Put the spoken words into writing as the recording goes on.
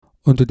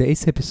On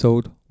today's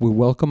episode, we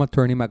welcome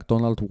attorney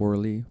McDonald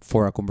Worley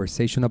for a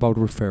conversation about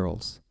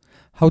referrals,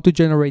 how to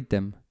generate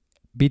them,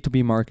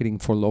 B2B marketing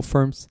for law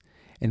firms,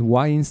 and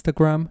why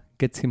Instagram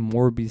gets him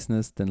more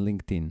business than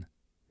LinkedIn.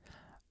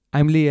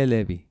 I'm Leah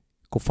Levy,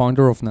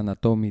 co-founder of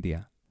Nanato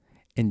Media,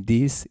 and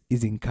this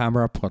is In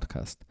Camera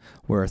Podcast,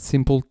 where a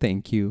simple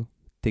thank you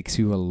takes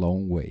you a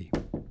long way.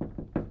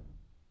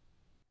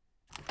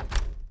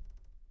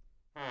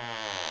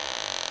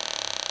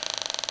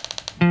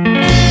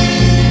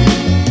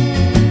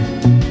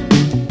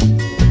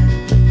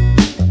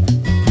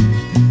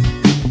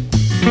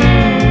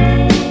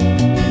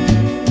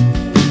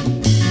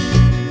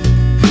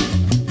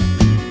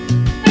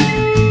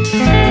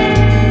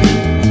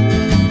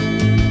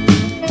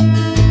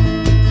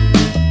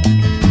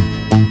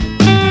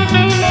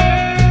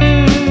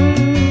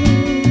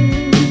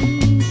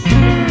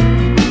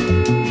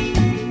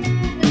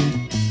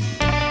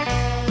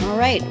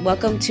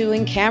 Welcome to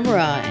In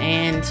Camera,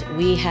 and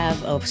we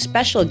have a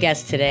special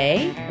guest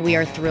today. We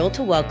are thrilled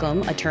to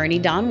welcome attorney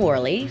Don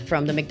Worley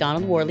from the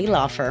McDonald Worley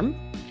Law Firm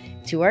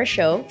to our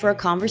show for a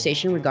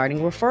conversation regarding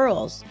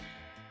referrals.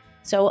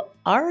 So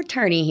our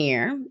attorney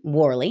here,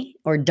 Worley,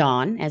 or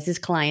Don, as his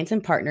clients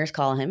and partners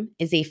call him,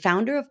 is a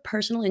founder of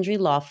personal injury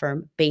law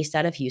firm based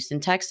out of Houston,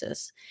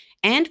 Texas,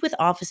 and with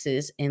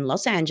offices in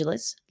Los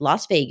Angeles,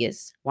 Las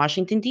Vegas,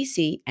 Washington,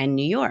 D.C., and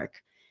New York.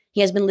 He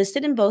has been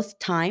listed in both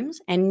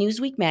Times and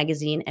Newsweek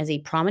magazine as a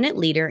prominent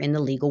leader in the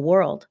legal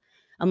world.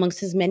 Amongst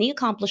his many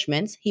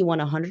accomplishments, he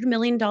won a $100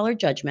 million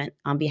judgment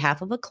on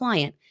behalf of a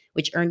client,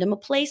 which earned him a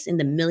place in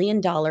the $1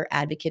 Million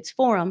Advocates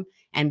Forum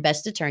and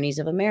Best Attorneys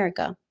of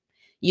America.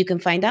 You can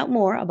find out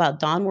more about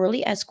Don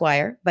Worley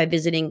Esquire by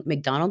visiting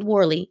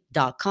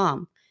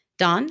mcdonaldworley.com.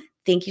 Don,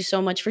 thank you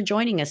so much for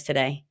joining us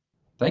today.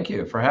 Thank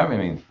you for having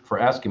me, for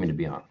asking me to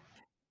be on.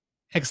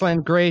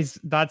 Excellent, Grace.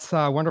 That's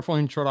a wonderful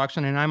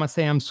introduction. And I must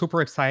say, I'm super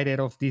excited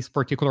of this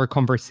particular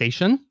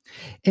conversation.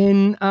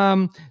 And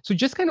so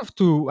just kind of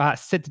to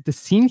set the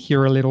scene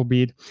here a little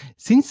bit,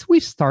 since we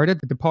started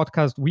the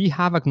podcast, we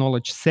have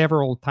acknowledged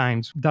several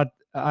times that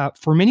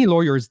for many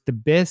lawyers, the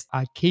best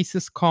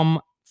cases come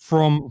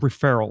from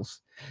referrals.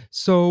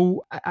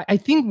 So I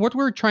think what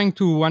we're trying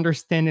to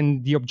understand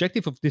and the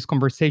objective of this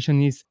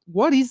conversation is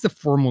what is the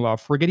formula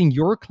for getting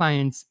your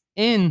clients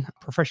and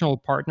professional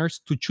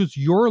partners to choose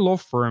your law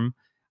firm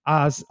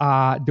as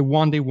the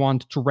one they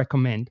want to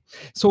recommend.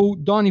 So,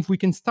 Don, if we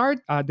can start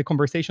the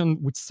conversation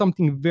with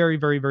something very,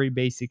 very, very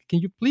basic, can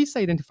you please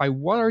identify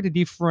what are the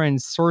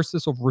different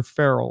sources of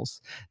referrals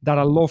that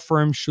a law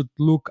firm should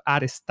look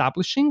at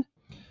establishing?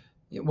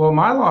 Well,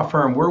 my law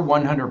firm, we're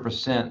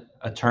 100%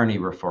 attorney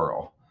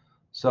referral.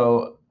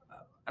 So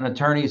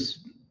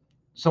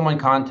someone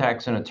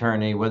contacts an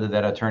attorney, whether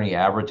that attorney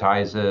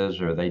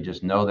advertises or they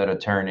just know that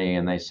attorney,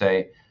 and they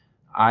say,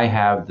 I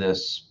have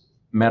this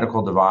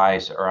medical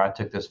device or I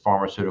took this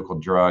pharmaceutical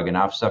drug and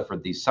I've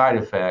suffered these side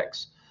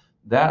effects.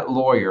 That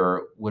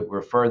lawyer would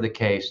refer the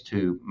case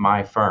to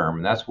my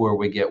firm. That's where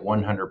we get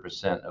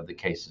 100% of the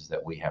cases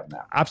that we have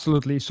now.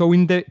 Absolutely. So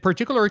in the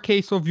particular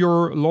case of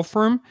your law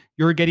firm,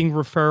 you're getting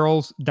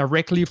referrals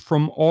directly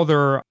from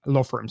other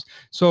law firms.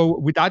 So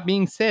with that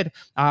being said,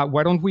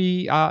 why don't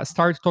we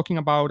start talking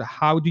about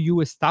how do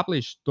you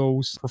establish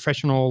those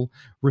professional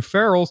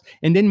referrals?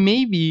 And then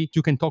maybe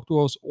you can talk to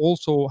us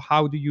also,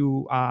 how do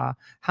you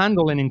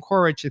handle and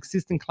encourage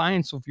existing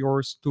clients of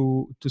yours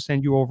to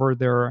send you over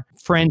their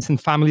friends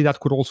and family that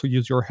could also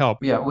use your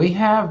help? Yeah,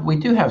 we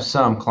do have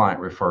some client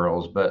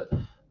referrals, but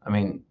I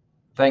mean,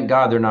 thank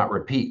God they're not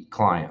repeat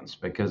clients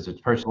because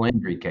it's personal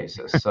injury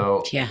cases.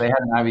 So Yeah. if they had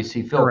an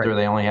IVC filter, Correct.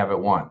 they only have it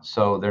once.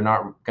 So they're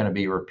not going to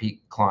be a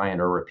repeat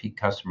client or repeat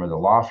customer of the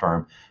law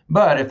firm.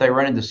 But if they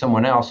run into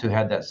someone else who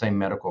had that same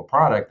medical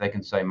product, they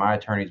can say, my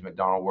attorney's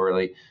McDonald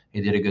Worley, he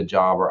did a good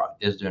job or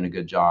is doing a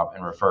good job,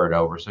 and refer it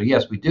over. So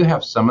yes, we do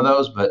have some of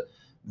those, but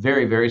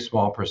very, very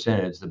small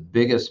percentage. The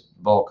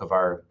biggest bulk of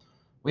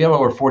we have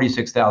over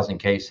 46,000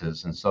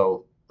 cases. And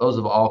so those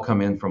have all come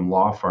in from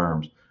law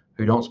firms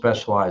who don't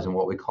specialize in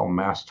what we call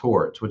mass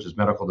torts, which is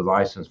medical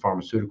devices,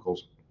 pharmaceuticals.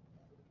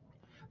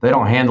 They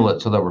don't handle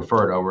it, so they'll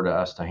refer it over to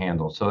us to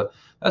handle. So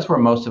that's where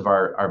most of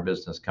our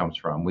business comes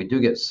from. We do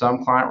get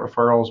some client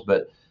referrals,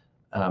 but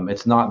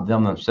it's not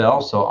them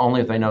themselves. So only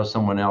if they know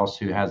someone else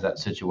who has that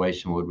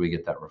situation would we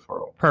get that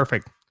referral.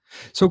 Perfect.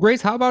 So,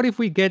 Grace, how about if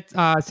we get,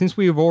 since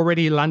we've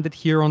already landed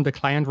here on the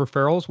client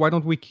referrals, why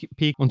don't we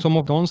pick on some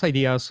of Don's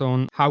ideas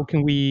on how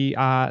can we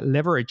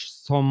leverage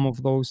some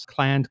of those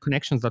client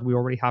connections that we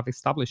already have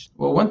established?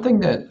 Well, one thing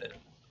that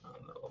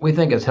we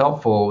think is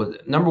helpful,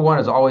 number one,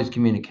 is always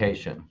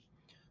communication.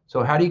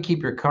 So how do you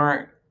keep your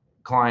current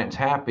clients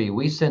happy?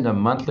 We send a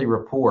monthly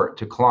report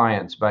to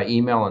clients by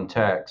email and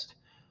text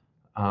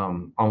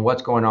on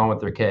what's going on with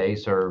their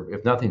case, or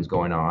if nothing's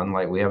going on,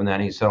 like we haven't had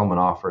any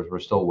settlement offers, we're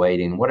still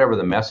waiting, whatever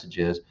the message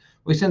is.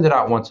 We send it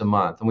out once a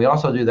month. And we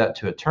also do that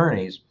to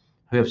attorneys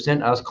who have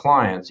sent us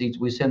clients.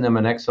 We send them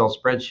an Excel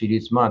spreadsheet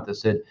each month that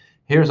said,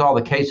 here's all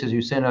the cases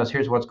you sent us,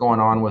 here's what's going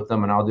on with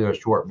them, and I'll do a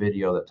short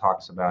video that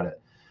talks about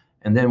it.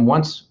 And then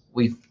once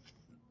we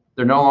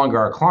they're no longer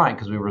our client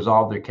because we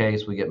resolved their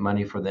case, we get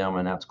money for them,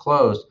 and that's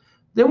closed.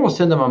 Then we'll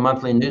send them a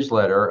monthly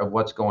newsletter of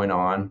what's going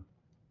on,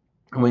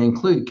 and we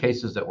include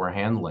cases that we're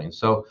handling.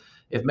 So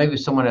if maybe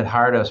someone had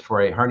hired us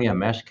for a hernia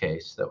mesh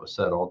case that was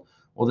settled,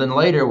 well, then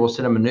later we'll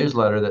send them a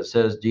newsletter that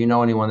says, do you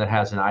know anyone that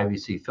has an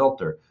IVC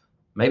filter?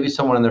 Maybe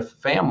someone in their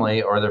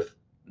family or their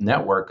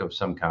network of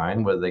some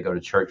kind, whether they go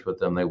to church with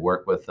them, they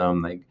work with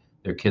them,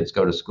 their kids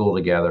go to school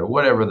together,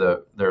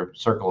 whatever their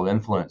circle of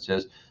influence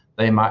is,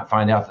 they might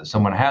find out that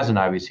someone has an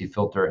IVC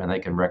filter and they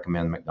can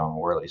recommend McDonald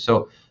Worley.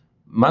 So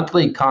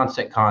monthly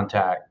constant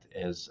contact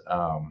is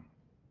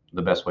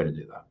the best way to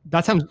do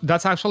that.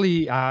 That's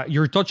actually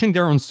you're touching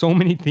there on so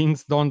many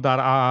things, Don, that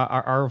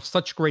are of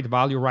such great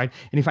value, right?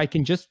 And if I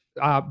can just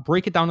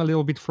break it down a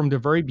little bit from the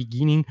very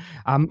beginning,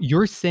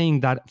 you're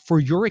saying that for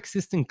your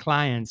existing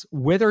clients,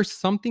 whether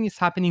something is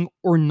happening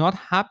or not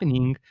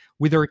happening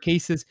with their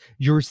cases,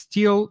 you're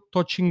still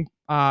touching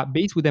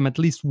base with them at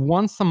least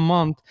once a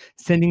month,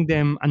 sending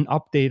them an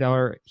update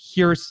or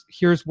here's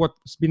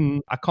what's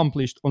been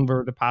accomplished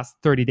over the past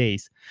 30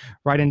 days,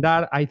 right? And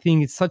that, I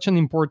think, is such an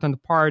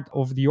important part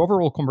of the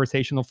overall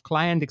conversation of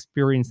client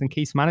experience and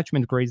case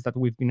management grades that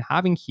we've been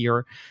having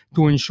here,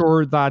 to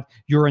ensure that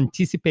you're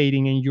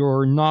anticipating and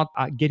you're not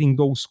getting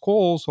those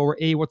calls or,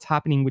 hey, what's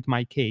happening with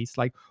my case?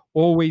 Like,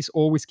 always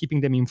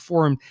keeping them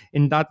informed.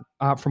 And that,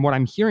 from what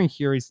I'm hearing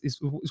here, is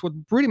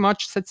what pretty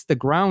much sets the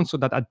ground, so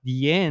that at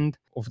the end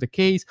of the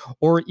case,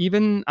 or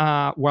even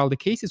while the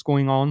case is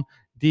going on,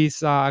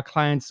 these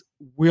clients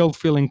will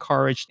feel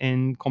encouraged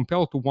and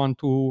compelled to want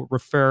to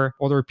refer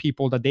other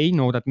people that they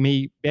know that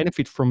may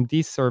benefit from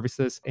these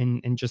services,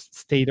 and just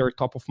stay there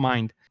top of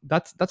mind.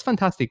 That's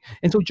fantastic.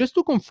 And so, just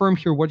to confirm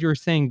here what you're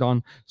saying,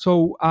 Don,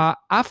 so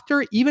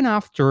even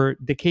after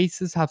the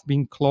cases have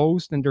been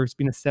closed and there's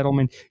been a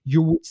settlement,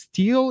 you would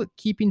still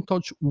keep in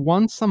touch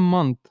once a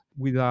month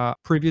with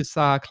previous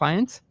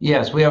clients?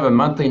 Yes, we have a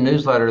monthly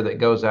newsletter that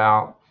goes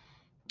out,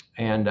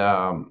 and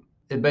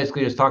it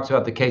basically just talks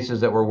about the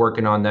cases that we're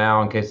working on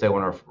now in case they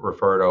want to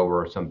refer it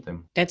over or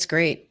something. That's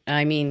great.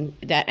 I mean,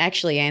 that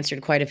actually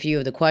answered quite a few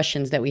of the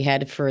questions that we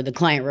had for the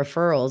client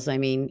referrals. I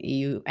mean,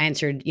 you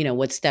answered,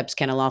 what steps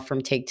can a law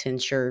firm take to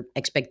ensure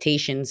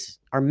expectations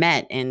are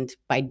met, and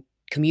by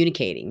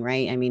communicating,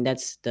 right? I mean,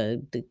 that's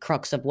the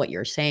crux of what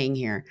you're saying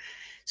here.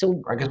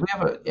 So, Right, because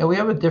we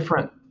have a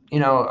different,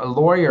 a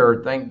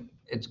lawyer thing.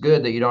 It's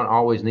good that you don't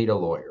always need a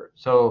lawyer.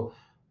 So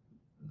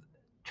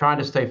trying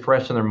to stay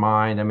fresh in their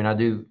mind. I mean, I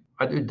do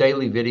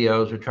daily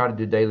videos, or try to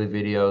do daily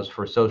videos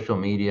for social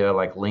media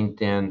like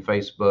LinkedIn,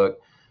 Facebook,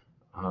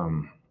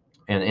 and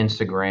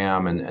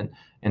Instagram,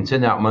 and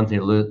send out monthly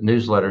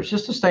newsletters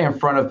just to stay in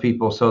front of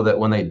people, so that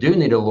when they do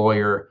need a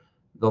lawyer,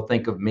 they'll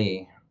think of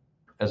me,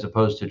 as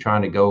opposed to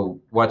trying to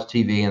go watch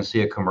TV and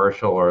see a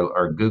commercial,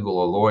 or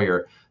Google a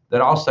lawyer.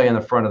 That I'll stay in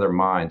the front of their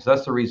mind. So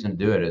that's the reason to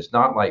do it. It's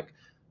not like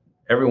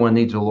everyone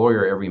needs a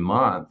lawyer every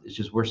month. It's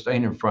just we're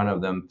staying in front of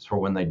them for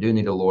when they do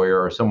need a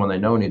lawyer, or someone they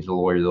know needs a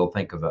lawyer, they'll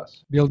think of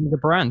us. Building the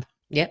brand.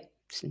 yep,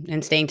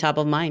 and staying top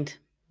of mind,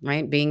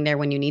 right? Being there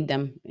when you need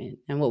them,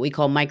 and what we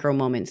call micro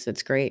moments.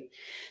 That's great.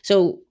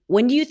 So,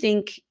 when do you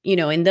think,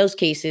 in those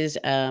cases,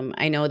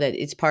 I know that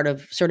it's part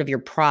of sort of your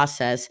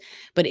process,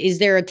 but is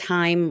there a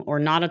time or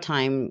not a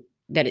time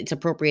that it's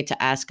appropriate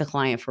to ask a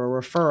client for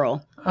a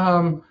referral?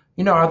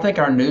 I think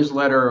our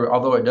newsletter,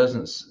 although it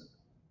doesn't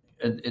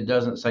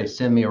say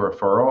send me a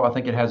referral, I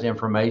think it has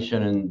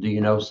information. And do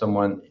you know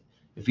someone?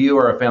 If you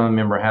or a family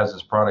member has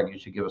this product, you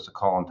should give us a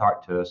call and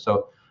talk to us.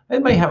 So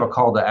it may have a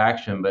call to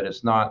action, but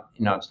it's not,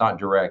 it's not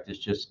direct. It's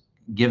just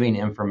giving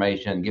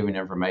information.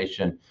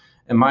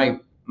 And my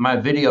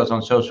videos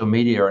on social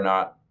media are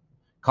not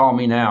call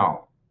me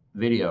now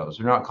videos.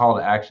 They're not call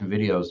to action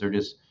videos. They're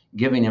just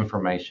giving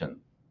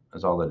information.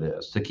 Is all it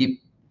is,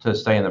 to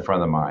stay in the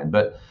front of the mind.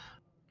 But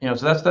so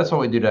that's what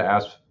we do to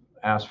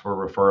ask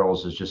for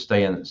referrals, is just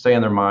stay in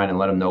their mind and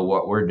let them know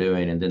what we're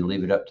doing, and then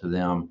leave it up to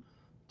them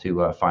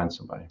to find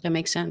somebody. That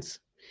makes sense.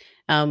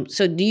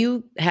 So, do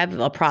you have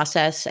a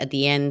process at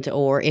the end,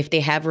 or if they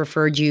have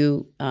referred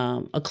you,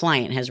 a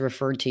client has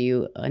referred to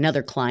you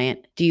another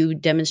client, do you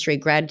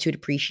demonstrate gratitude,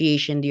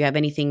 appreciation? Do you have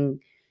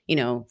anything,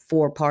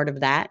 for part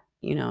of that,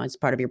 as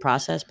part of your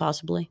process,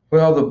 possibly?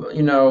 Well,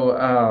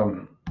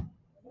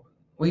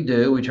 we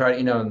do. We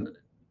try to,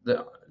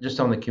 just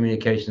on the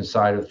communication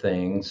side of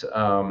things.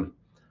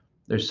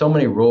 There's so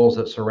many rules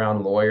that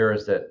surround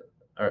lawyers that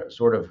are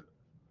sort of,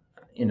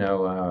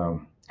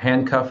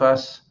 handcuff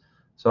us.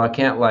 So I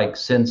can't like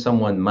send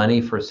someone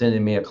money for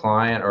sending me a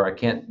client, or I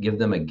can't give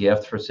them a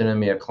gift for sending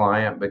me a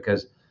client,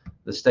 because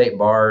the state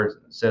bar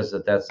says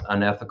that that's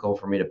unethical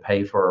for me to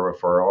pay for a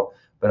referral.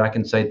 But I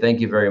can say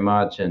thank you very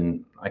much,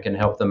 and I can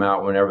help them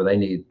out whenever they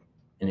need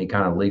any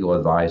kind of legal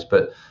advice.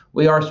 But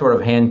we are sort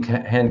of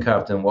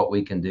handcuffed in what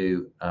we can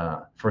do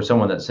for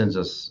someone that sends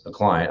us a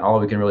client. All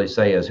we can really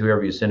say is,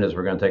 whoever you send us,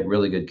 we're going to take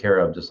really good care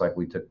of, just like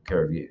we took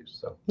care of you.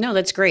 So No,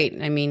 that's great.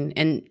 I mean,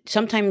 and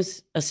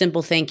sometimes a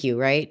simple thank you,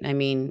 right? I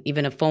mean,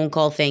 even a phone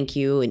call thank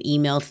you, an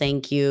email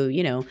thank you,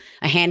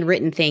 a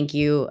handwritten thank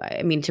you.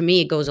 I mean, to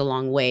me, it goes a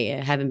long way.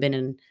 I haven't been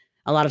in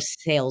a lot of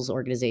sales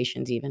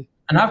organizations even.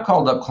 And I've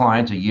called up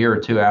clients a year or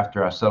two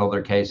after I settled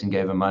their case and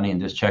gave them money and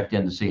just checked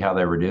in to see how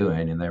they were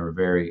doing, and they were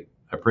very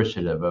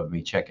appreciative of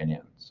me checking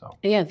in. So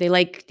Yeah, they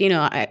like,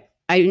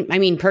 I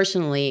mean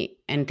personally,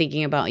 and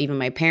thinking about even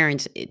my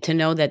parents, to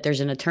know that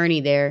there's an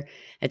attorney there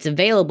that's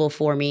available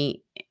for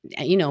me,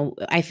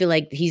 I feel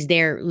like he's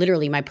there,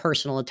 literally my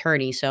personal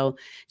attorney. So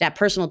that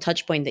personal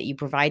touch point that you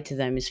provide to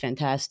them is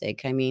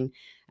fantastic. I mean,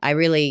 I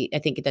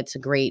think that's a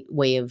great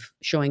way of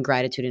showing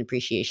gratitude and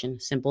appreciation.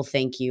 Simple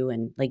thank you,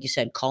 and like you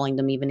said, calling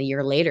them even a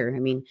year later. I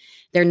mean,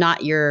 they're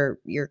not your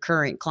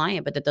current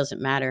client, but that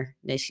doesn't matter.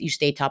 You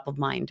stay top of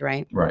mind,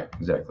 right? right,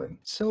 exactly.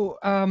 So,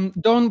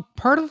 Don,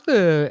 part of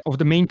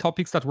the main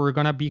topics that we're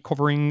gonna be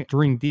covering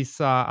during this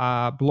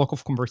block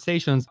of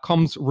conversations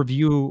comes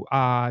review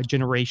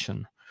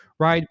generation,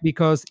 right?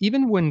 Because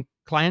even when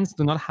clients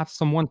do not have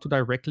someone to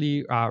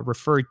directly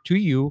refer to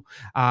you,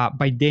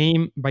 by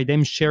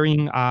them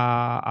sharing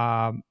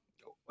how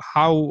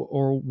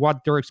or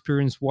what their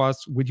experience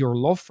was with your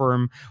law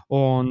firm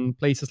on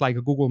places like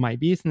Google My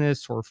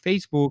Business or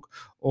Facebook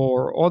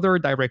or other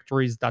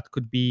directories that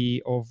could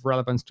be of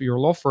relevance to your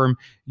law firm,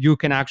 you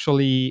can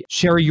actually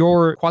share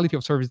your quality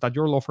of service that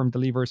your law firm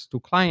delivers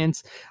to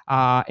clients,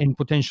 and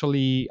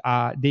potentially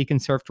they can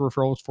serve to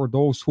referrals for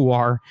those who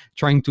are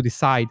trying to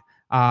decide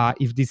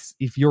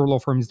if your law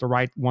firm is the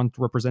right one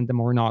to represent them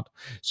or not.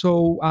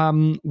 So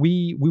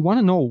we want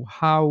to know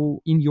how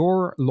in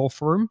your law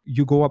firm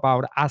you go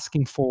about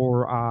asking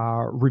for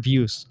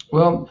reviews.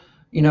 Well,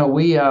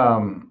 we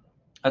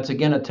that's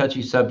again a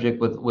touchy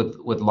subject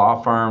with law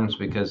firms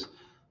because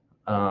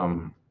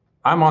um,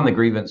 I'm on the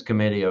grievance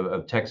committee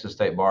of Texas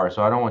State Bar,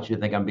 so I don't want you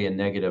to think I'm being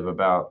negative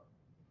about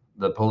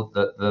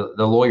the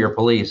lawyer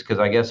police, because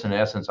I guess in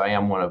essence I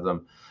am one of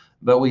them.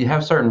 But we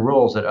have certain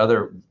rules that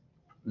other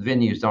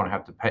venues don't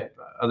have to pay,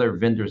 other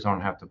vendors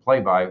don't have to play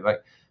by.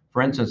 Like,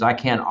 for instance, I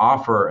can't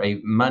offer a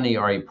money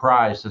or a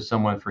prize to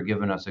someone for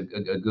giving us a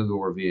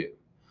Google review.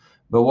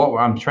 But what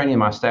I'm training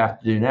my staff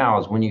to do now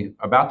is when you're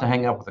about to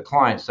hang up with a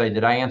client, say,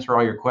 did I answer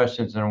all your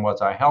questions and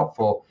was I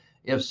helpful?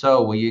 If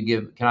so,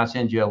 can I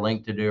send you a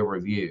link to do a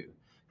review?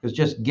 Because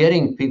just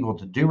getting people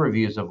to do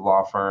reviews of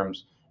law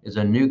firms is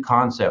a new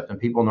concept, and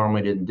people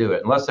normally didn't do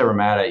it unless they were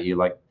mad at you.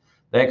 Like,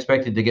 they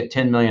expected to get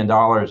 $10 million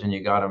and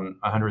you got them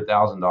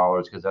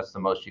 $100,000 because that's the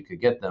most you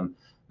could get them.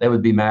 They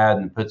would be mad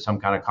and put some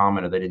kind of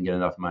comment if they didn't get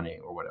enough money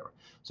or whatever.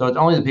 So it's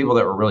only the people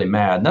that were really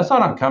mad. And that's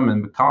not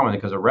uncommon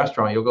because a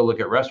restaurant, you'll go look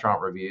at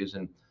restaurant reviews,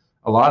 and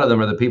a lot of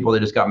them are the people that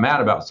just got mad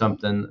about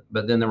something,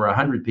 but then there were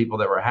 100 people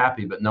that were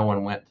happy, but no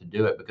one went to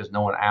do it because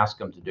no one asked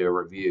them to do a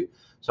review.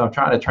 So I'm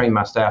trying to train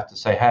my staff to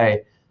say,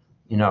 hey,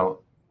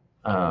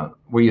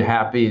 were you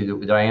happy?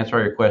 Did I answer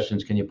all your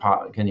questions? Can you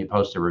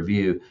post a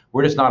review?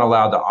 We're just not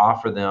allowed to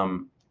offer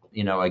them,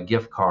 a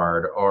gift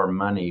card or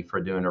money for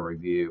doing a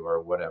review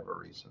or whatever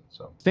reason.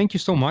 So Thank you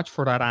so much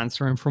for that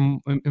answer. And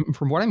from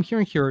what I'm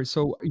hearing here,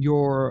 so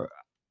you're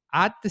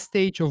at the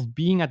stage of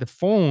being at the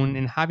phone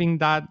and having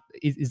that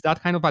is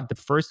that kind of at the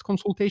first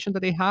consultation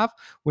that they have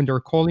when they're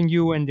calling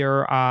you and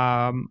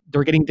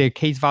they're getting their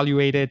case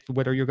evaluated,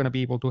 whether you're going to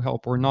be able to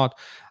help or not.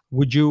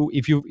 Would you,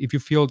 if you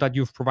feel that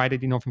you've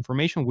provided enough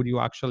information, would you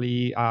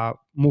actually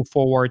move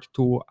forward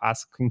to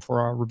asking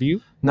for a review?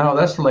 no,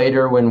 that's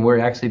later when we're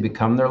actually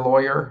become their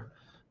lawyer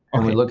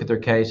and we Okay. look at their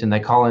case and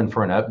they call in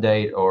for an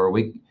update, or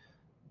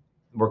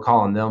we're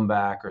calling them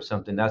back or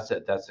something. That's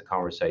it. That's the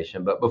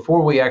conversation. But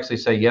before we actually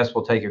say, yes,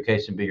 we'll take your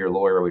case and be your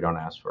lawyer, we don't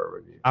ask for a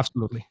review.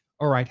 Absolutely.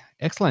 All right.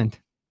 Excellent.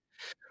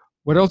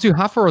 What else do you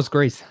have for us,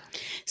 Grace?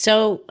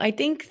 So I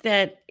think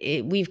that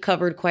we've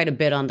covered quite a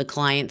bit on the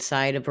client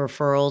side of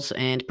referrals,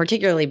 and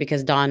particularly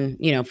because Don,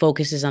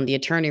 focuses on the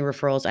attorney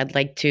referrals. I'd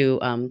like to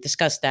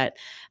discuss that.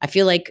 I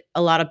feel like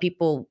a lot of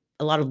people,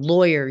 a lot of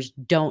lawyers,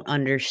 don't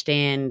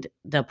understand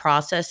the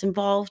process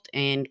involved,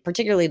 and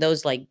particularly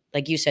those like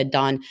you said,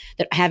 Don,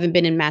 that haven't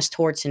been in mass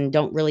torts and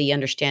don't really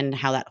understand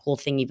how that whole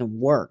thing even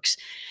works.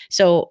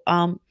 So,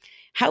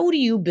 how do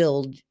you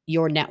build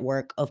your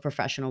network of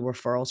professional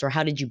referrals, or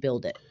how did you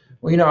build it?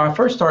 Well, I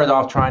first started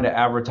off trying to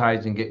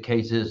advertise and get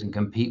cases and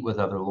compete with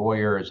other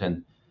lawyers.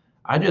 And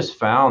I just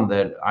found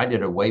that I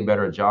did a way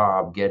better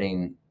job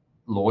getting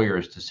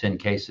lawyers to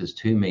send cases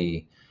to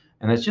me.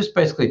 And it's just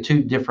basically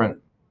two different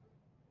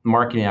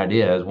marketing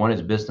ideas. One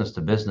is business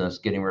to business,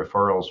 getting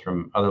referrals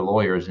from other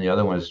lawyers, and the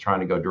other one is trying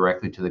to go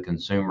directly to the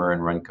consumer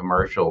and run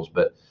commercials.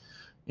 But,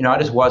 I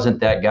just wasn't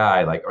that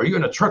guy. Like, are you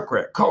in a truck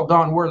wreck? Call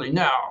Don Worley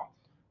now.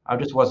 I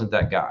just wasn't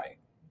that guy.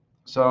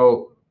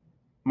 So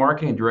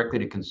marketing directly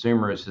to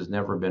consumers has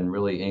never been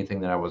really anything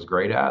that I was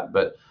great at,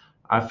 but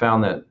I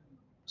found that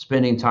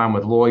spending time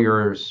with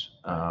lawyers,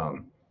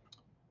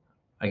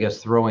 I guess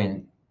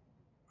throwing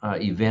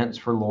events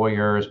for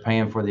lawyers,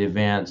 paying for the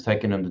events,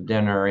 taking them to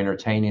dinner,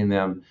 entertaining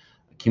them,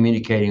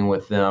 communicating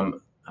with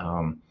them,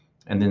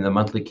 and then the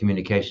monthly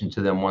communication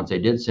to them once they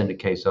did send a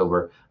case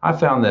over. I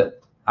found that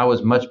I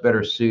was much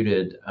better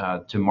suited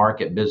to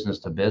market business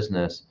to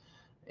business.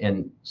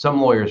 And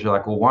some lawyers are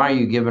like, well, why are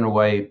you giving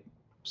away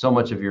so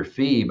much of your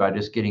fee by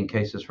just getting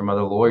cases from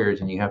other lawyers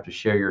and you have to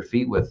share your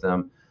fee with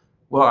them?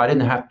 Well, I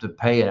didn't have to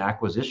pay an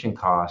acquisition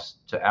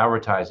cost to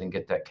advertise and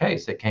get that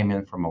case. It came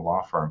in from a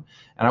law firm.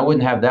 And I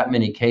wouldn't have that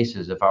many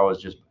cases if I was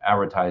just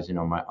advertising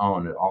on my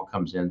own. It all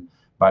comes in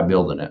by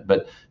building it.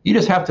 But you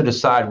just have to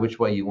decide which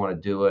way you want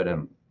to do it.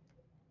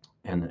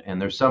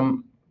 And there's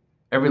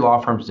every law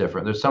firm's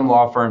different. There's some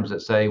law firms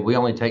that say we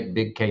only take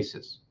big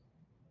cases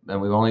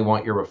and we only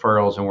want your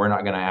referrals and we're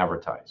not going to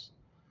advertise.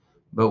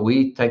 But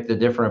we take the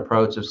different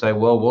approach of say,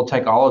 well, we'll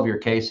take all of your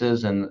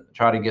cases and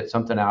try to get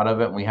something out of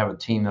it. And we have a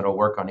team that'll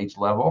work on each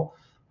level,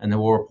 and then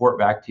we'll report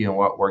back to you on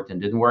what worked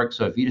and didn't work.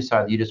 So if you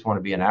decide you just want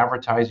to be an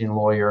advertising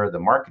lawyer, the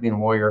marketing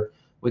lawyer,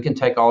 we can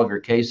take all of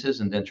your cases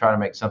and then try to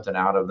make something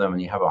out of them,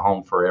 and you have a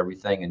home for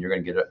everything, and you're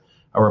going to get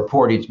a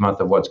report each month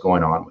of what's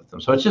going on with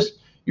them. So it's just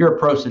your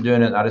approach to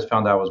doing it. I just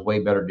found I was way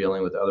better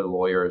dealing with other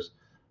lawyers.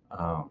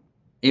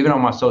 Even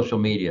on my social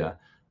media,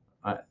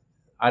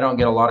 I don't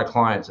get a lot of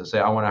clients that say,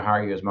 I want to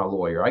hire you as my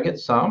lawyer. I get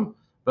some,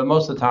 but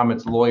most of the time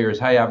it's lawyers,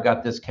 hey, I've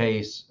got this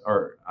case,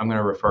 or I'm going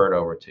to refer it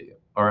over to you.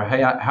 Or,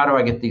 hey, how do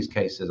I get these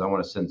cases? I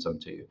want to send some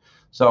to you.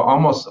 So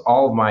almost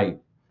all of my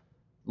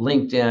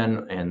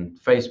LinkedIn and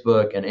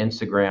Facebook and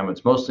Instagram,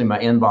 it's mostly my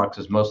inbox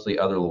is mostly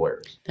other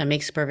lawyers. That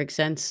makes perfect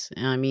sense.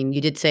 I mean,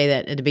 you did say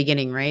that at the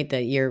beginning, right?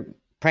 That your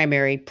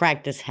primary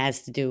practice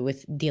has to do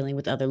with dealing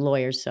with other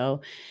lawyers. So,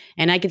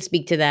 and I can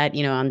speak to that.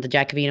 On the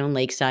Jacobino and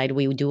Lakeside,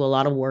 we do a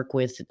lot of work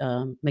with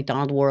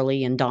McDonald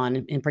Worley and Don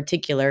in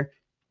particular,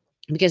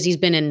 because he's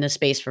been in the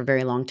space for a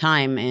very long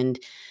time. And,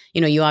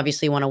 you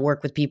obviously want to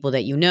work with people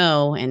that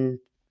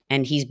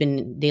and he's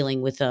been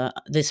dealing with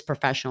this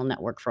professional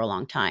network for a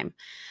long time.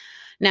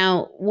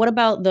 Now, what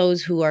about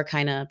those who are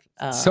kind of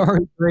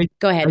Sorry, Grace.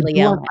 Go ahead, I do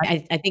Leo. want-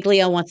 I think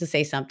Leo wants to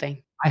say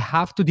something. I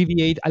have to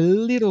deviate a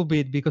little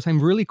bit because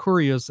I'm really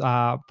curious,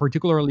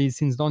 particularly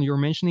since Don, you're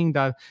mentioning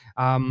that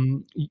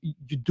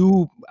you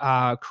do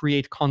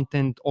create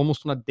content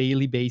almost on a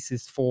daily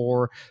basis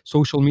for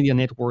social media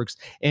networks.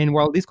 And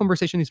while this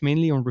conversation is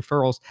mainly on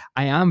referrals,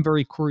 I am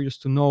very curious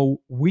to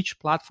know which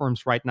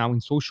platforms right now in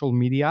social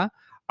media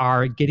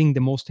are getting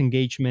the most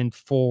engagement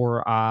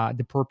for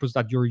the purpose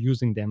that you're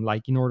using them,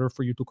 like in order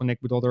for you to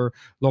connect with other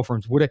law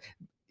firms.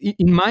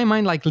 In my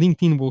mind, like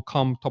LinkedIn will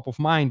come top of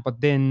mind,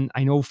 but then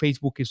I know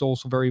Facebook is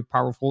also very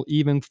powerful,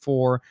 even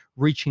for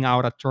reaching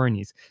out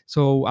attorneys.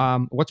 So,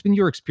 what's been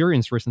your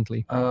experience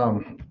recently?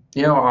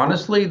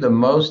 Honestly, the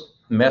most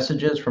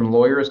messages from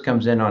lawyers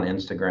comes in on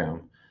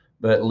Instagram,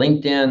 but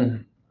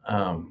LinkedIn,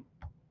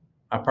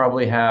 I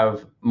probably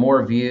have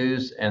more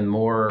views and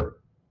more,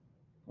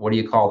 what do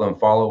you call them?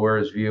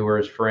 Followers,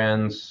 viewers,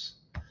 friends,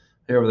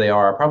 whoever they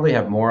are. I probably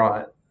have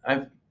more.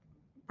 I've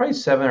probably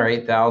 7 or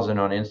 8,000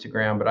 on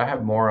Instagram, but I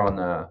have more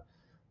on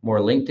more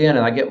LinkedIn,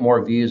 and I get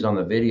more views on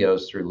the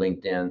videos through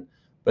LinkedIn,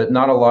 but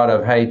not a lot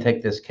of, hey,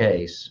 take this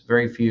case.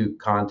 Very few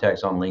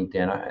contacts on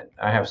LinkedIn.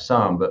 I have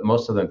some, but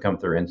most of them come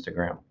through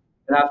Instagram.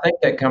 And I think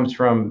that comes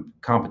from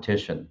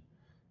competition,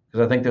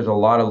 because I think there's a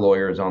lot of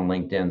lawyers on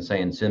LinkedIn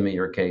saying, send me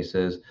your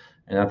cases.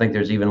 And I think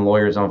there's even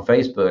lawyers on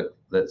Facebook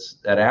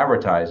that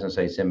advertise and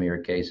say, send me your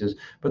cases.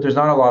 But there's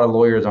not a lot of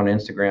lawyers on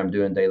Instagram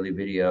doing daily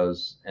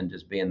videos and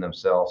just being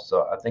themselves.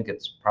 So I think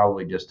it's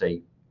probably just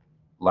a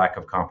lack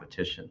of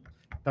competition.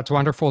 That's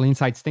wonderful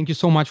insights. Thank you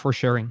so much for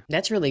sharing.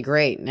 That's really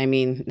great. I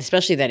mean,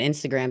 especially that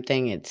Instagram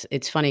thing.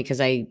 It's funny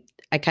because I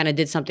kind of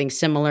did something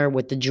similar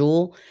with the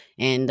Jewel,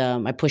 and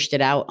I pushed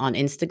it out on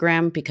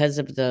Instagram because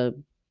of the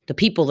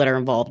people that are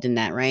involved in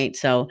that, right?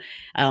 So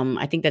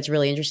I think that's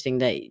really interesting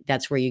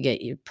that's where you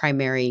get your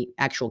primary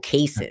actual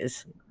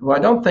cases. Well, I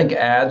don't think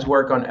ads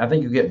work I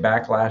think you get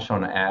backlash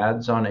on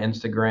ads on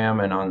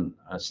Instagram and on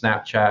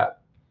Snapchat.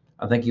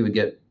 I think you would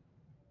get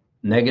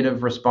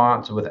negative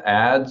response with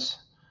ads,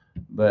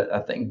 but I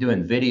think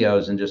doing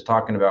videos and just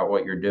talking about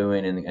what you're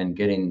doing and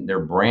getting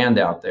their brand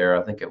out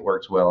there, I think it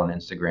works well on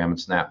Instagram and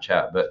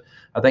Snapchat. But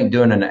I think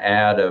doing an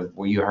ad of,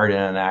 were you hurt in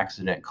an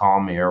accident,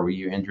 call me, or were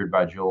you injured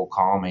by Jewel,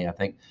 call me, I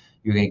think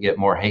you're going to get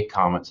more hate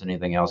comments than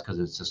anything else, because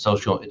it's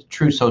a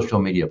true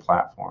social media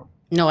platform.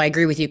 No, I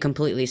agree with you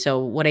completely. So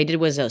what I did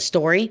was a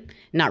story,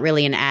 not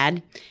really an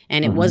ad,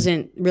 and it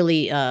wasn't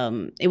really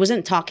it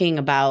wasn't talking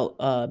about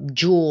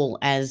Jewel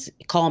as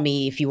call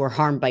me if you were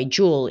harmed by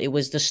Jewel. It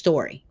was the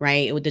story,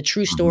 right? It was the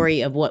true story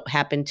of what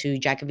happened to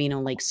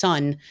Jacobino Lake's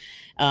son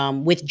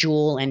with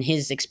Jewel and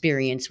his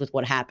experience with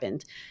what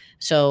happened.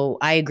 So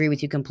I agree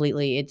with you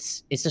completely.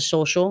 It's a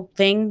social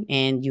thing,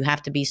 and you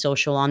have to be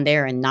social on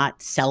there and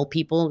not sell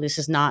people. This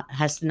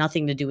has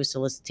nothing to do with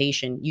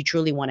solicitation. You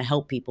truly want to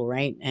help people,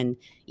 right? And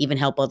even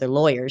help other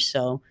lawyers.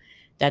 So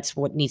that's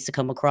what needs to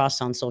come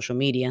across on social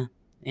media.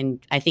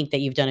 And I think that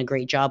you've done a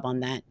great job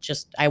on that.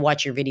 I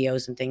watch your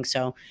videos and things.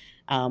 So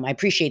I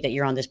appreciate that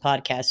you're on this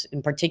podcast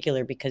in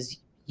particular, because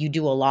you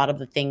do a lot of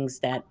the things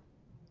that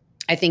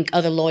I think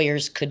other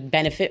lawyers could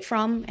benefit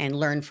from and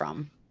learn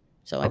from.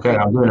 So Okay,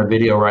 I'm doing a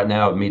video right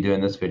now of me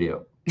doing this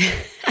video.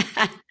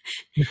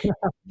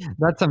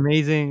 That's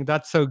amazing.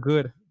 That's so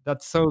good.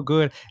 That's so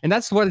good. And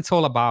that's what it's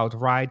all about,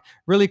 right?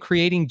 Really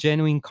creating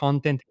genuine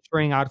content,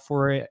 transferring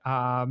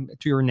out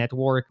to your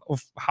network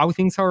of how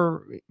things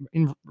are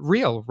in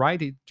real, right?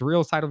 The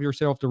real side of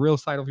yourself, the real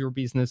side of your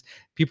business.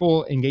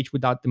 People engage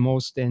with that the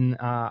most, and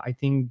I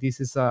think this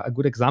is a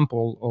good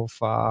example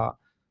of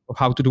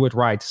how to do it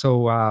right.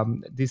 So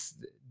this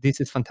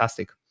is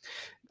fantastic.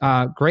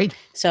 Great.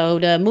 So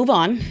to move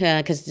on,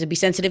 because to be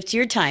sensitive to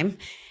your time,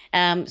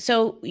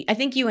 so I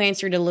think you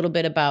answered a little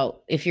bit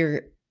about if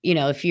you're,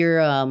 if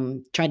you're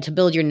trying to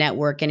build your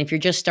network and if you're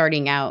just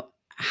starting out,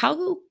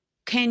 how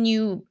can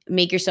you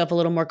make yourself a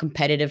little more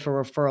competitive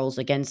for referrals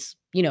against,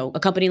 a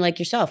company like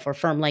yourself or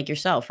firm like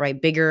yourself,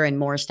 right? Bigger and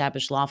more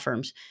established law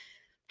firms.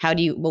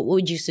 What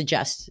would you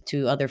suggest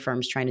to other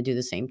firms trying to do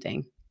the same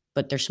thing,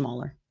 but they're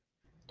smaller?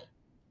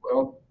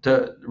 Well,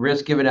 to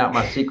risk giving out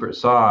my secret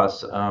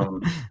sauce,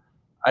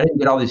 I didn't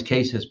get all these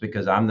cases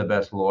because I'm the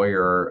best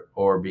lawyer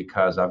or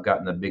because I've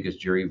gotten the biggest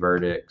jury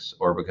verdicts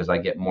or because I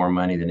get more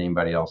money than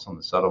anybody else on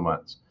the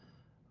settlements.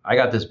 I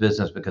got this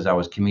business because I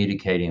was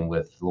communicating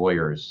with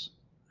lawyers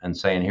and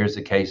saying, here's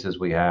the cases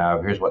we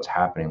have, here's what's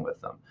happening with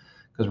them.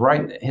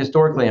 Because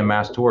historically in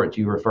mass torts,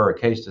 you refer a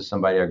case to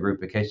somebody, a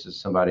group of cases to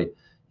somebody,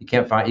 you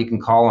can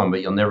call them,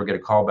 but you'll never get a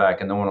call back,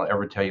 and no one will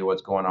ever tell you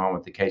what's going on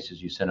with the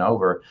cases you sent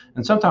over.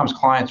 And sometimes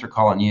clients are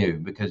calling you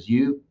because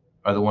you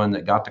are the one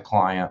that got the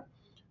client,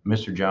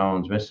 Mr.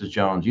 Jones, Mrs.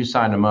 Jones, you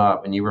signed them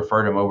up and you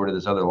referred them over to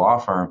this other law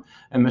firm,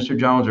 and Mr.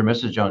 Jones or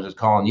Mrs. Jones is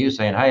calling you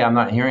saying, hey, I'm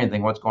not hearing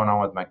anything, what's going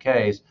on with my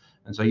case?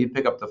 And so you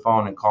pick up the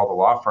phone and call the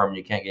law firm and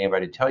you can't get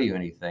anybody to tell you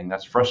anything.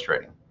 That's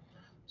frustrating.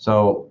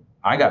 So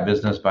I got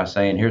business by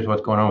saying, here's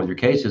what's going on with your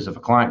cases. If a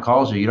client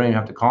calls you, you don't even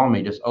have to call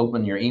me. Just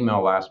open your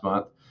email last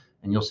month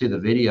and you'll see the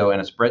video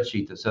and a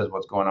spreadsheet that says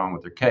what's going on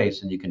with their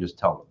case, and you can just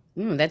tell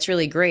them. That's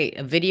really great.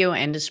 A video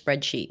and a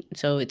spreadsheet.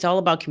 So it's all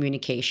about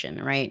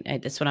communication, right?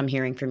 That's what I'm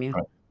hearing from you.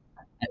 Right.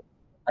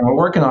 And we're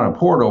working on a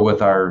portal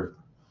with our,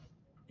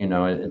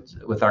 it's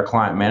with our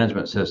client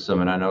management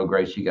system. And I know,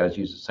 Grace, you guys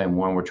use the same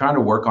one. We're trying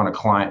to work on a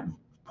client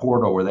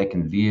portal where they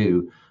can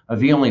view a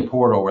view-only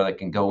portal where they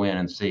can go in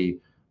and see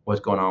what's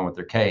going on with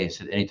their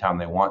case at any time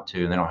they want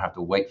to, and they don't have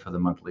to wait for the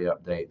monthly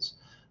updates.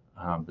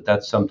 But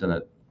that's something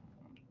that,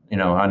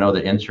 I know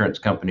that insurance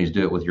companies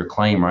do it with your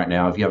claim right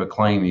now. If you have a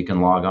claim, you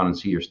can log on and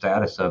see your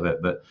status of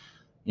it. But,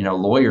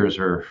 lawyers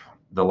are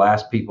the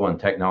last people in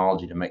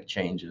technology to make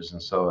changes.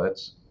 And so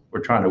we're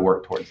trying to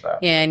work towards that.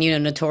 Yeah.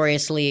 And,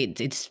 notoriously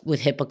it's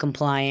with HIPAA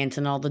compliance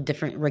and all the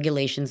different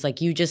regulations.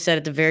 Like you just said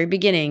at the very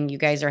beginning, you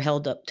guys are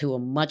held up to a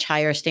much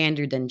higher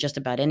standard than just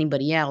about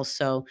anybody else.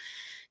 So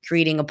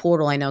creating a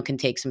portal, I know, can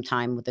take some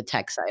time with the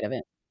tech side of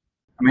it.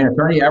 I mean,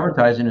 attorney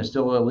advertising is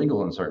still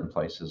illegal in certain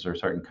places or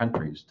certain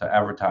countries to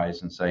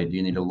advertise and say, do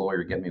you need a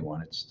lawyer? Get me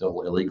one. It's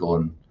still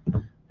illegal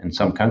in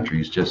some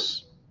countries.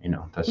 Just,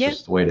 that's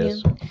just the way it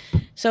is.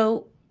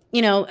 So,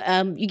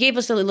 you gave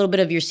us a little bit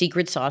of your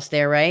secret sauce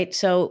there, right?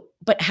 So,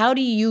 but how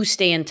do you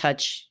stay in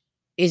touch?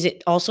 Is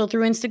it also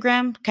through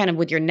Instagram, kind of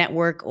with your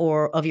network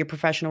or of your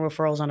professional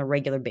referrals on a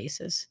regular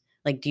basis?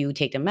 Like, do you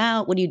take them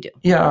out? What do you do?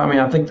 Yeah, I mean,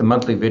 I think the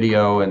monthly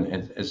video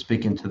and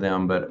speaking to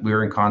them, but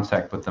we're in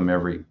contact with them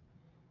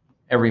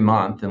every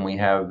month, and we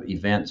have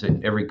events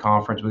at every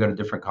conference. We got a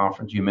different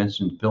conference. You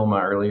mentioned PILMA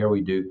earlier.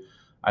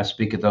 I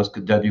speak at those,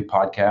 do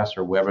podcasts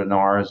or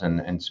webinars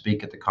and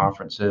speak at the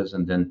conferences.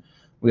 And then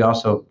we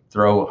also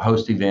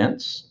host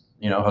events,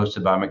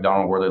 hosted by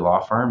McDonald Worley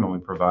Law Firm, and we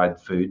provide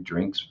food,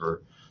 drinks,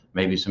 for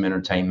maybe some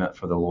entertainment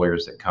for the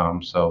lawyers that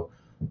come. So,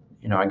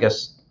 I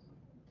guess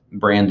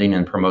branding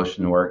and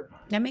promotion work.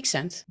 That makes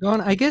sense. Don,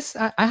 I guess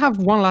I have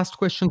one last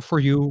question for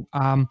you.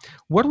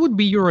 What would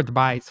be your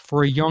advice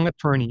for a young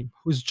attorney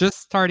who's just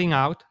starting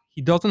out?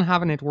 He doesn't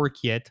have a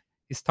network yet.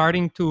 He's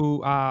starting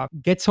to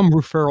get some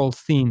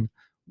referrals in.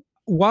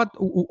 What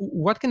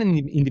can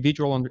an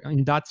individual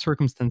in that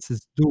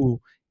circumstances do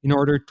in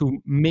order to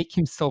make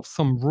himself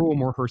some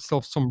room or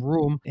herself some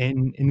room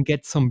and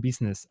get some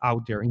business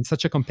out there in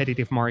such a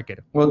competitive market?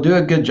 Well, do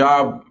a good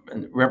job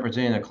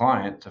representing the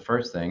client. It's the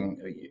first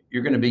thing.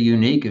 You're going to be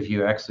unique if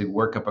you actually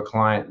work up a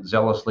client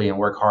zealously and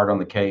work hard on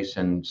the case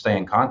and stay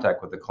in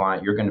contact with the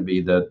client. You're going to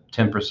be the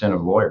 10%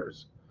 of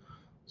lawyers.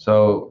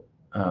 So,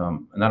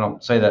 and I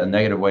don't say that in a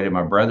negative way to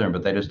my brethren,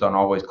 but they just don't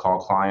always call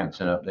clients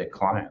and update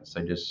clients.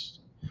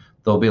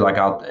 They'll be like,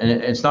 and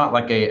it's not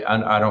like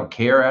I don't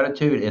care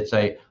attitude. It's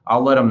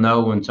I'll let them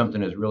know when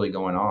something is really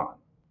going on.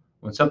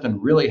 When something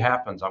really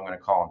happens, I'm going to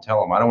call and tell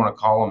them. I don't want to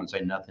call them and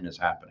say nothing is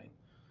happening.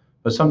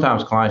 But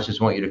sometimes clients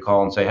just want you to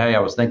call and say, hey, I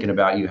was thinking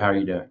about you. How are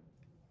you doing?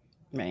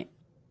 Right.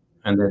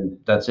 And then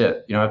that's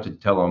it. You don't have to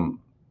tell them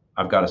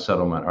I've got a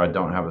settlement or I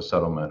don't have a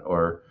settlement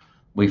or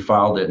we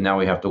filed it and now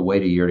we have to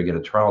wait a year to get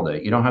a trial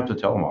date. You don't have to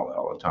tell them all that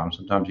all the time.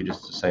 Sometimes you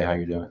just say how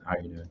you're doing. How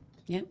are you doing?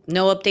 Yeah.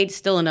 No update's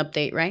still an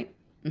update, right?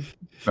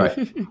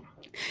 Right.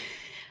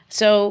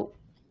 So,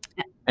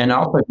 and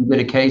also if you get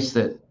a case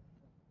that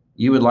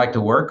you would like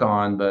to work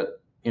on,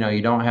 but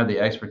you don't have the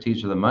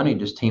expertise or the money,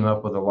 just team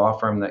up with a law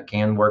firm that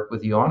can work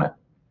with you on it.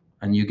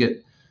 And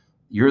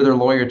you're their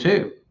lawyer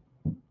too.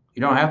 You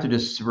don't have to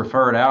just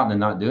refer it out and then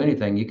not do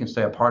anything. You can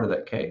stay a part of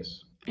that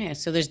case. Yeah,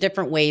 so there's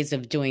different ways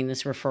of doing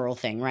this referral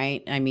thing,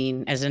 right? I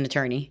mean, as an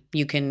attorney,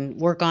 you can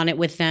work on it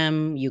with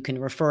them, you can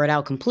refer it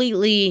out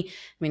completely. I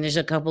mean, there's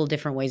a couple of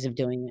different ways of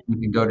doing it. You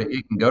can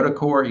go to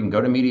court, you can go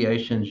to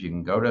mediations, you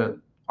can go to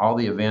all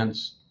the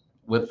events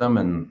with them,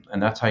 and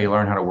that's how you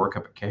learn how to work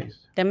up a case.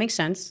 That makes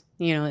sense,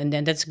 and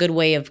then that's a good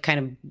way of kind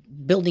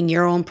of building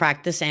your own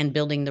practice and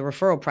building the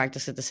referral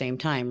practice at the same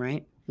time,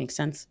 right? Makes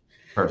sense.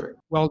 Perfect.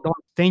 Well, Don,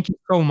 thank you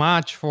so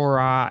much for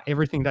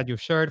everything that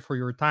you've shared, for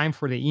your time,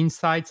 for the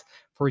insights,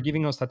 for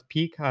giving us that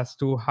peek as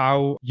to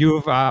how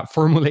you've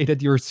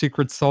formulated your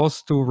secret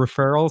sauce to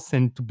referrals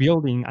and to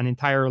building an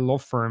entire law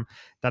firm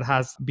that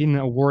has been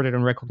awarded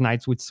and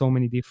recognized with so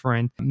many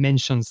different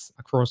mentions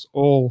across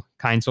all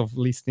kinds of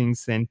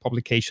listings and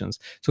publications.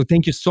 So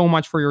thank you so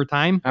much for your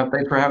time.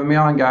 Thanks for having me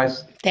on,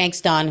 guys. Thanks,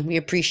 Don. We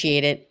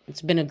appreciate it.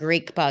 It's been a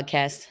great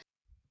podcast.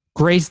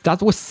 Grace,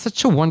 that was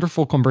such a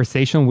wonderful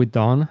conversation with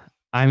Don.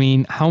 I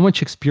mean, how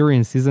much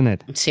experience, isn't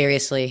it?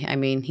 Seriously, I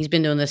mean, he's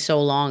been doing this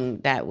so long.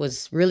 That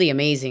was really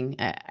amazing.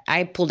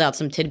 I pulled out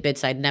some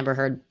tidbits I'd never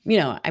heard.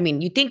 I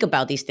mean, you think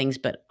about these things,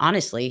 but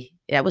honestly,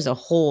 that was a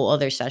whole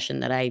other session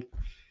that I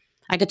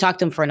could talk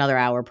to him for another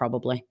hour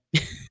probably.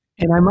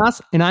 And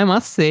I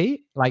must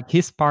say, like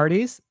his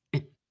parties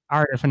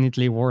are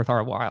definitely worth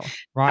our while,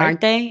 right?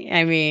 Aren't they?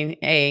 I mean,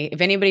 hey, if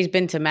anybody's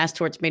been to Mass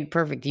Torts Made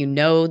Perfect,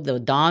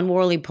 the Don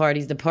Worley party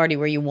is the party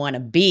where you want to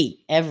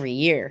be every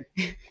year.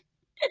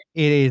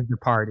 It is the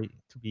party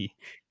to be.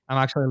 I'm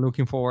actually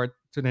looking forward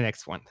to the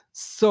next one.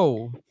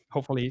 So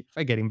hopefully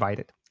I get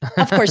invited.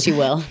 Of course you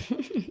will.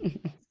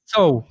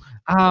 So,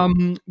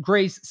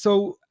 Grace,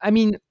 so I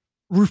mean,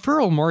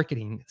 referral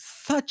marketing,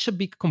 such a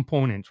big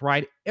component,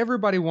 right?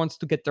 Everybody wants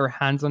to get their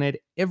hands on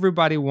it.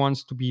 Everybody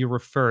wants to be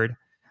referred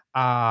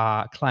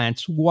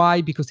clients.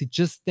 Why? Because it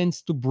just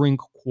tends to bring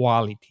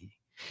quality.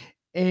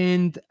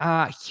 And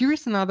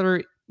here's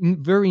another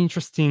very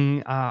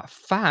interesting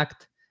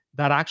fact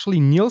that actually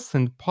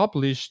Nielsen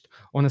published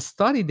on a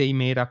study they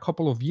made a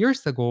couple of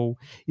years ago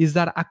is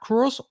that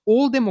across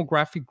all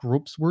demographic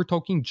groups, we're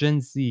talking Gen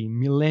Z,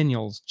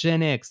 millennials,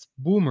 Gen X,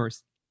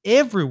 boomers,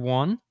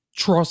 everyone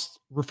trusts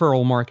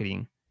referral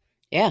marketing.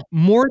 Yeah.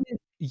 More than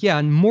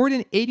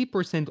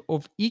 80%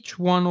 of each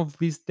one of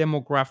these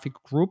demographic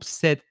groups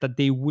said that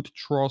they would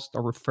trust a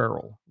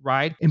referral,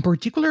 right? And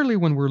particularly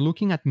when we're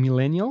looking at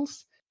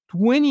millennials,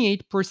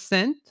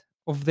 28%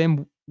 of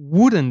them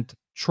wouldn't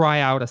try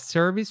out a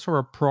service or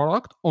a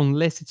product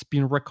unless it's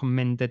been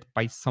recommended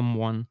by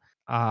someone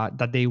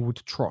that they would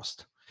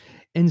trust.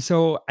 And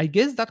so I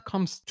guess that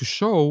comes to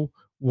show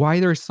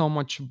why there's so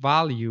much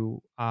value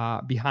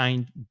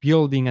behind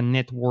building a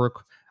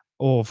network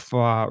of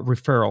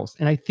referrals.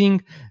 And I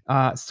think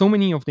so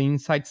many of the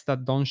insights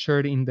that Don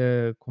shared in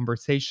the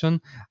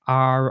conversation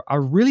are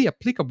really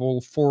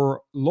applicable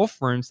for law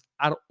firms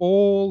at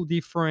all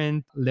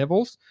different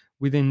levels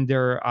within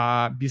their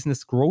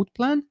business growth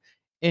plan.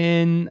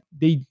 And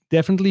they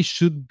definitely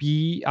should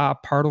be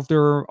part of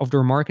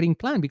their marketing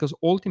plan because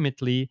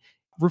ultimately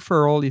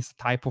referral is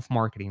a type of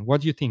marketing.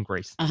 What do you think,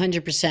 Grace?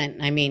 100%.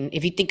 I mean,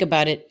 if you think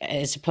about it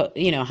as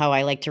how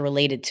I like to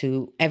relate it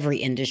to every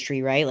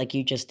industry, right? Like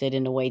you just did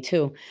in a way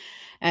too.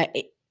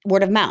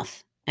 Word of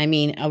mouth. I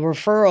mean, a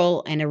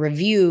referral and a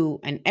review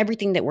and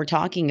everything that we're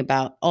talking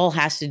about all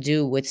has to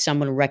do with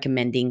someone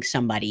recommending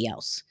somebody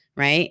else,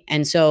 right?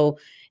 And so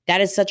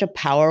that is such a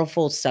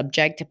powerful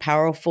subject, a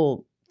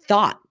powerful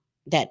thought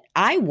that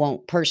I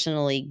won't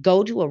personally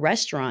go to a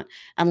restaurant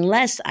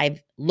unless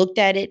I've looked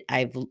at it,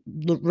 I've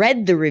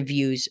read the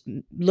reviews,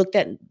 looked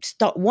at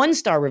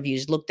 1-star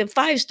reviews, looked at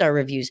 5-star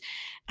reviews.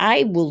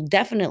 I will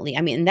definitely,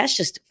 I mean, and that's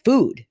just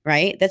food,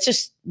 right? That's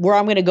just where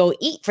I'm going to go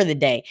eat for the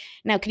day.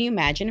 Now, can you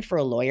imagine for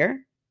a lawyer?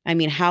 I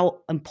mean, how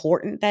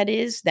important that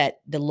is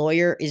that the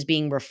lawyer is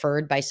being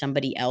referred by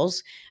somebody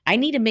else. I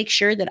need to make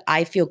sure that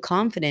I feel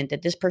confident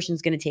that this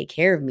person's going to take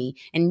care of me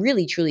and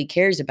really truly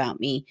cares about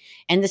me.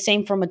 And the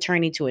same from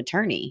attorney to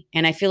attorney.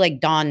 And I feel like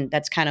Don,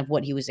 that's kind of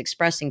what he was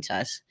expressing to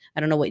us. I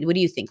don't know. What do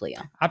you think,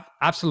 Leo?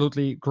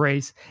 Absolutely,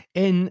 Grace.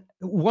 And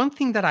one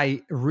thing that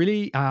I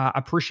really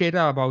appreciated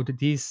about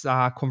this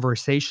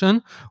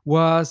conversation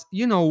was,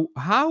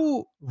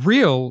 how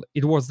real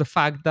it was the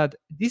fact that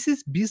this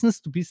is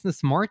business to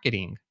business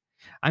marketing.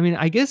 I mean,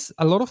 I guess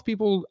a lot of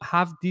people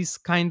have this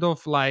kind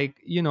of like,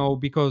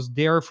 because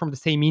they're from the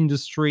same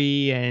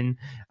industry and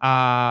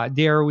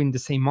they're in the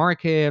same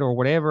market or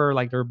whatever,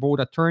 like they're both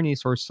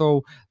attorneys or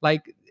so,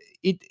 like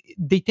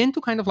they tend to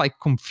kind of like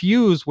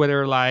confuse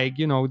whether like,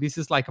 this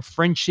is like a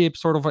friendship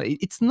sort of,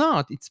 it's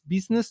not, it's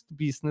business to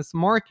business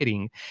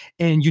marketing.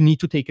 And you need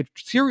to take it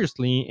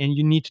seriously and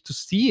you need to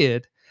see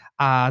it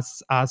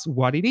as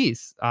what it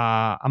is,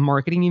 a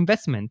marketing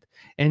investment.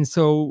 And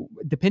so,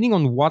 depending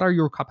on what are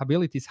your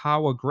capabilities,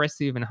 how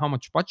aggressive and how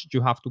much budget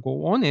you have to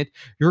go on it,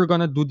 you're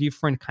gonna do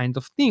different kinds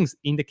of things.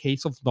 In the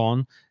case of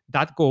Don,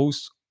 that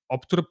goes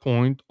up to the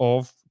point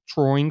of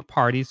throwing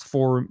parties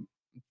for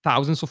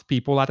thousands of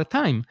people at a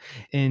time.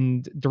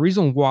 And the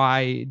reason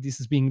why this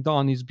is being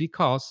done is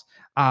because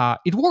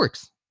it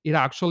works. It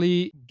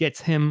actually gets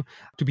him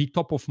to be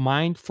top of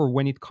mind for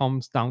when it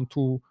comes down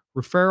to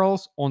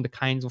referrals on the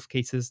kinds of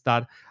cases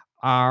that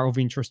are of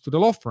interest to the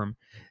law firm.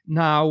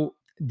 Now,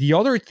 the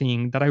other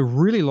thing that I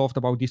really loved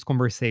about this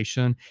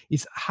conversation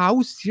is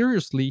how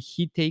seriously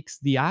he takes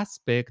the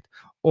aspect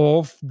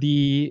of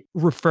the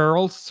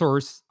referral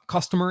source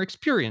customer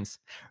experience.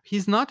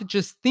 He's not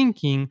just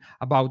thinking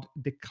about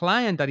the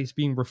client that is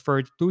being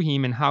referred to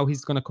him and how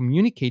he's going to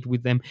communicate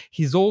with them.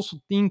 He's also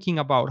thinking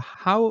about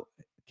how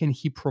can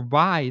he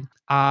provide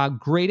a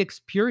great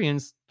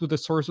experience to the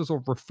sources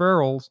of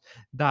referrals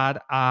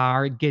that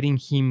are getting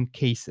him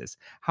cases.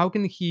 How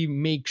can he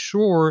make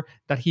sure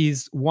that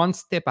he's one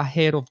step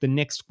ahead of the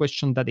next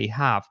question that they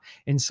have?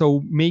 And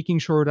so making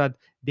sure that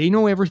they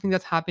know everything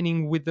that's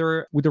happening with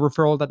the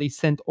referral that they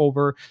sent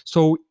over.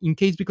 So in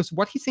case, because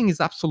what he's saying is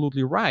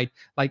absolutely right.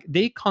 Like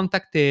they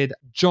contacted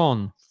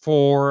John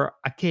for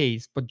a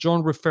case, but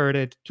John referred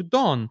it to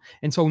Don.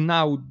 And so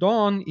now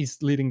Don is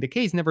leading the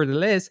case.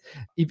 Nevertheless,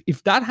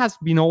 if that has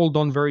been all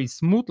done very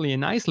smoothly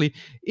and nicely,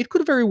 it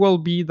could very well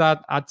be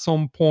that at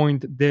some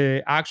point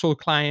the actual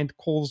client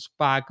calls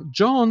back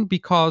John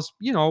because,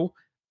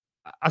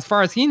 as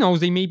far as he knows,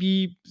 they may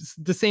be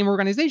the same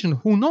organization.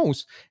 Who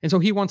knows? And so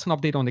he wants an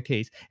update on the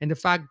case. And the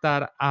fact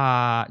that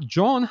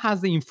John has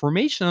the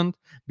information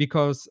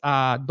because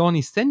Don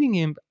is sending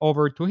him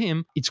over to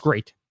him, it's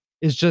great.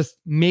 It just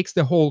makes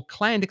the whole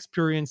client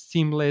experience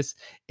seamless.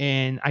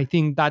 And I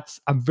think that's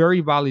a very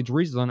valid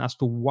reason as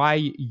to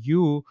why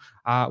you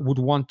would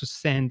want to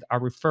send a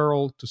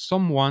referral to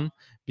someone,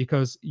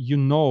 because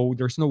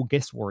there's no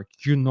guesswork.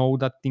 You know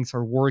that things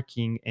are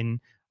working,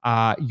 and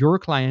your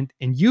client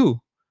and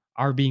you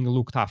are being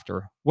looked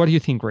after. What do you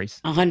think,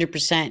 Grace?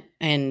 100%.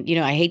 And,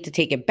 I hate to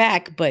take it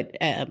back, but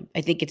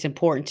I think it's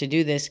important to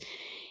do this.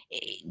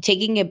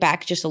 Taking it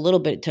back just a little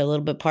bit to a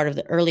little bit part of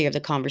the earlier of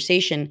the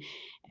conversation,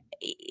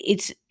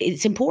 it's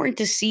important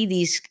to see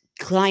these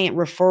client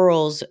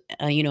referrals,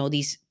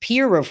 these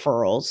peer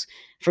referrals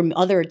from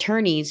other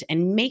attorneys,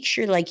 and make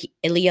sure, like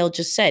Eliel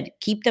just said,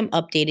 keep them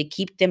updated,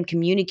 keep them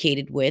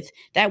communicated with.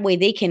 That way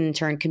they can in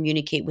turn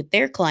communicate with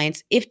their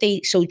clients if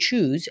they so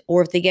choose,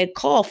 or if they get a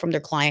call from their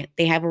client,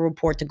 they have a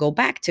report to go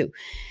back to.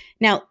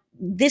 Now,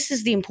 this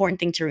is the important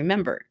thing to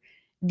remember.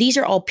 These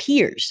are all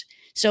peers.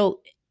 So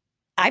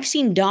I've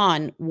seen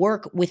Don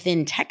work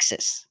within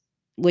Texas,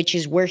 which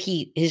is where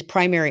his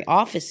primary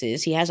office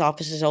is. He has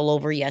offices all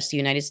over, yes, the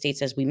United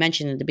States, as we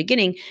mentioned in the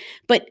beginning,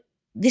 but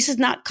this is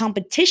not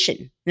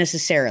competition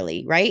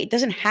necessarily, right? It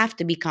doesn't have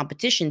to be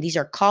competition. These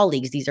are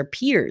colleagues, these are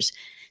peers.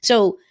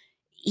 So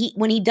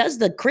when he does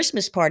the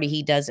Christmas party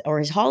he does, or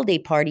his holiday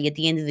party at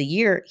the end of the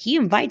year, he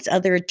invites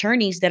other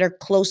attorneys that are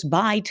close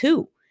by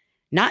too,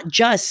 not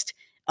just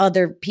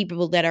other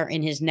people that are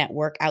in his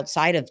network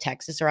outside of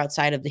Texas or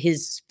outside of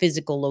his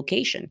physical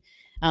location.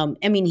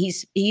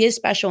 He is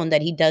special in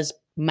that he does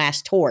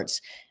mass torts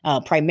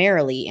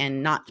primarily,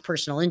 and not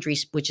personal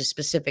injuries, which is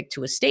specific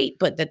to a state,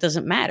 but that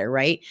doesn't matter,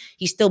 right?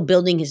 He's still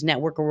building his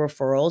network of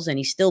referrals, and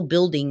he's still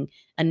building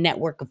a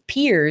network of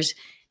peers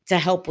to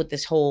help with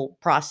this whole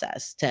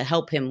process, to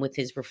help him with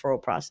his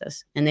referral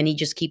process. And then he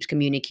just keeps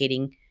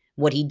communicating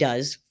what he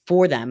does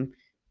for them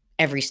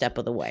every step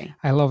of the way.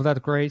 I love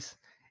that, Grace.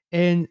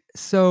 And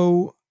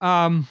so,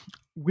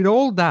 with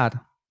all that,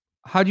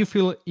 how do you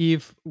feel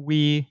if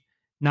we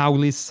now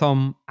list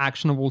some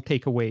actionable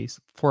takeaways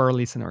for our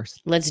listeners?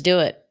 Let's do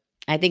it.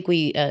 I think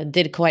we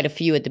did quite a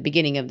few at the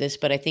beginning of this,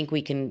 but I think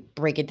we can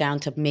break it down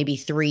to maybe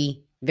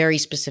 3 very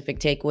specific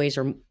takeaways,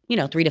 or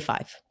 3 to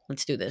 5.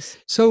 Let's do this.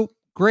 So,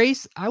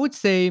 Grace, I would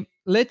say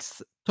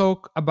let's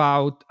talk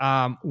about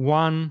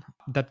one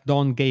that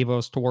Don gave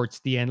us towards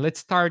the end. Let's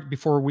start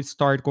before we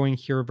start going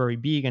here very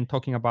big and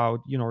talking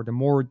about the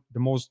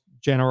most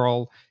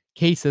general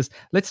cases.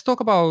 Let's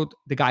talk about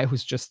the guy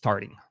who's just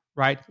starting,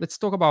 right? Let's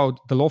talk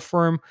about the law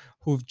firm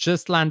who've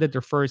just landed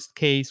their first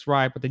case,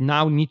 right? But they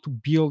now need to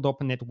build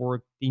up a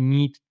network. They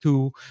need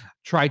to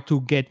try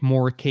to get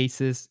more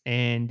cases,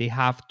 and they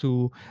have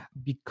to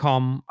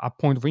become a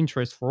point of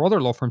interest for other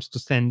law firms to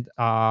send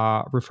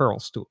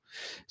referrals to.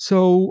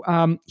 So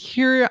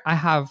here I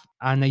have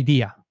an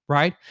idea,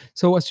 right?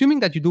 So assuming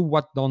that you do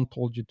what Don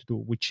told you to do,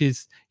 which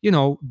is,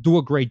 do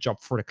a great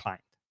job for the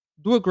client.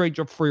 Do a great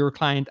job for your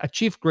client,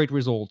 achieve great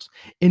results.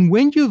 And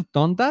when you've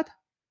done that,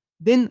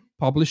 then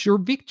publish your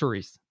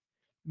victories.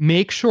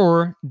 Make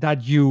sure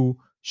that you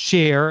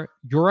share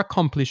your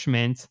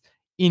accomplishments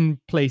in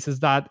places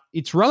that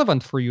it's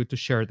relevant for you to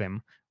share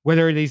them,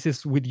 whether this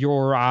is with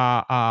your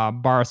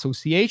bar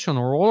association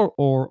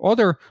or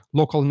other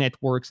local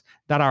networks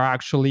that are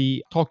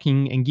actually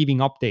talking and giving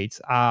updates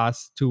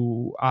as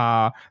to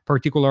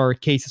particular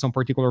cases on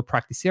particular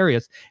practice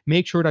areas.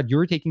 Make sure that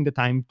you're taking the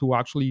time to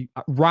actually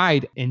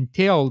write and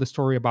tell the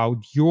story about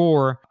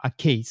your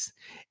case.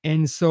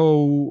 And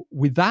so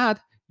with that,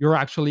 you're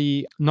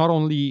actually not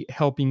only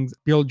helping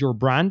build your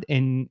brand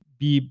and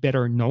be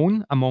better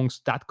known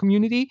amongst that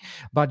community,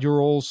 but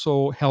you're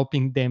also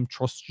helping them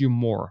trust you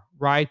more,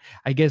 right?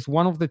 I guess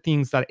one of the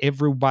things that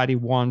everybody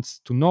wants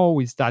to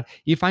know is that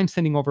if I'm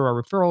sending over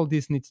a referral,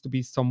 this needs to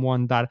be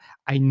someone that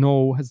I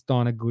know has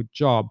done a good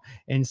job.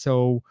 And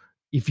so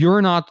if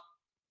you're not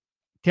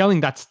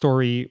telling that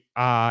story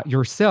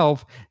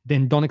yourself,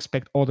 then don't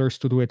expect others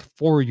to do it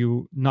for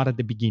you, not at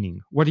the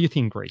beginning. What do you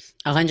think, Grace?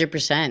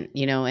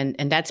 100%,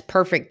 and that's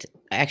perfect,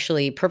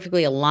 actually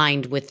perfectly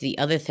aligned with the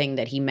other thing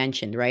that he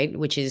mentioned, right?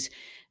 Which is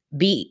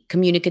be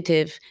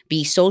communicative,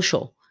 be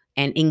social,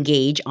 and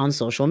engage on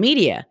social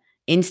media.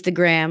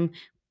 Instagram,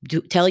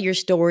 tell your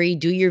story,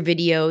 do your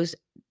videos.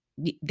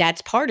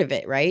 That's part of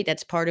it, right?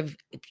 That's part of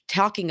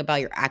talking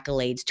about your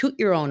accolades, toot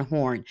your own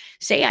horn,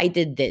 say, I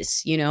did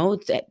this,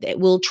 that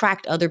will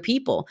attract other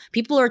people.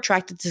 People are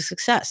attracted to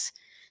success.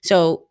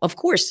 So, of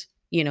course,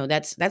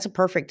 that's a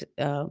perfect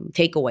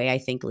takeaway, I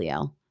think,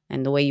 Liel,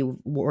 and the way you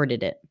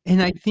worded it.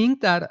 And I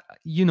think that,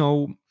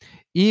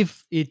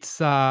 if it's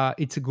a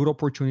good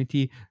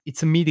opportunity,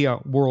 it's a media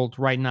world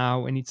right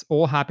now, and it's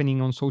all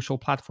happening on social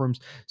platforms.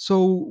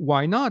 So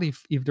why not,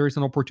 if there's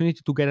an opportunity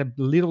to get a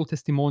little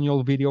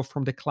testimonial video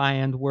from the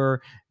client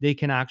where they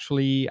can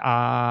actually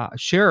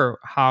share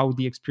how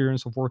the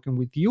experience of working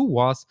with you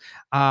was,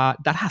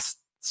 that has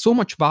so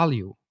much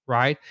value,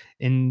 right?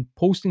 And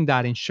posting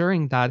that and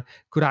sharing that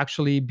could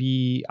actually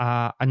be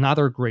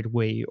another great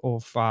way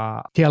of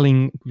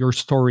telling your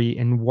story,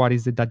 and what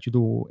is it that you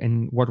do,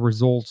 and what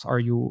results are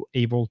you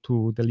able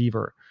to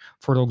deliver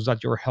for those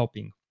that you're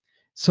helping.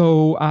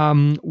 So,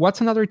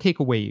 what's another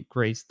takeaway,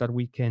 Grace, that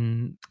we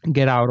can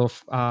get out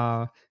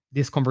of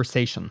this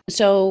conversation?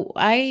 So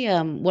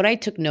what I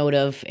took note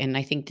of, and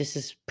I think this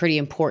is pretty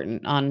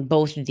important on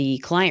both the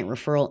client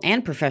referral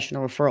and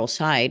professional referral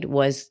side,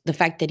 was the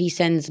fact that he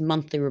sends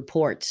monthly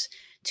reports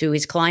to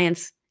his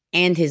clients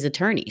and his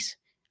attorneys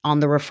on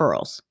the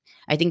referrals.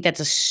 I think that's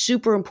a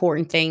super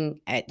important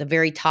thing at the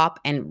very top,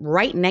 and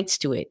right next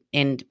to it.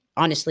 And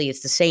honestly,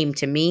 it's the same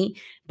to me,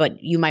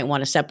 but you might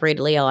want to separate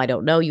it, Leo. I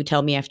don't know. You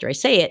tell me after I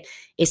say it.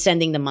 Is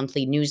sending the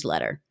monthly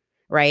newsletter,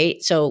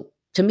 right? So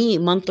to me,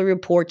 monthly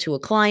report to a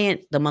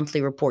client, the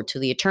monthly report to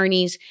the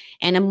attorneys,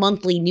 and a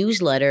monthly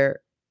newsletter,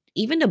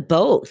 even to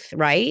both,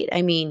 right?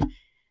 I mean,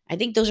 I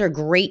think those are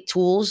great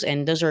tools,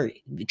 and those are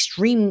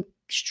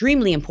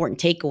extremely important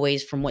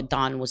takeaways from what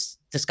Don was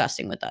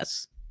discussing with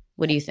us.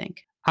 What do you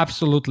think?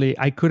 Absolutely.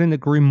 I couldn't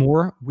agree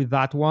more with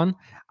that one.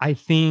 I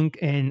think,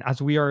 and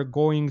as we are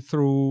going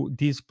through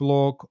this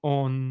blog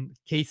on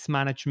case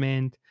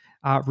management,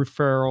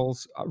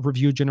 referrals,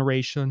 review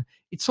generation,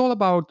 it's all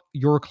about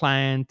your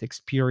client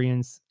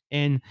experience.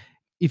 And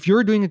if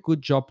you're doing a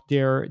good job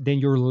there, then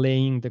you're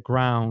laying the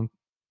ground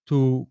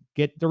to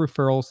get the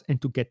referrals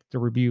and to get the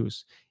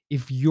reviews.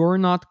 If you're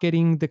not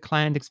getting the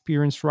client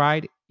experience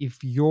right,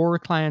 if your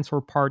clients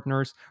or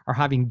partners are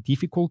having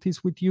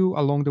difficulties with you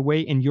along the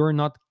way, and you're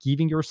not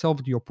giving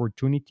yourself the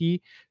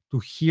opportunity to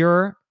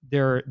hear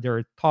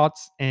their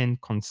thoughts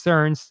and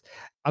concerns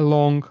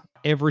along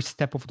every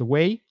step of the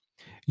way,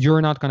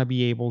 you're not going to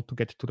be able to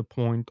get to the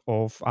point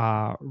of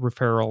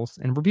referrals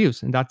and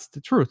reviews, and that's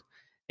the truth.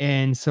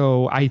 And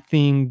so I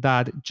think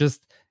that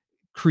just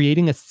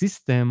creating a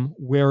system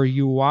where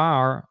you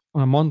are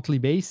on a monthly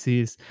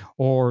basis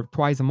or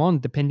twice a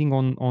month, depending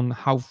on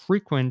how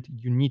frequent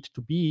you need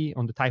to be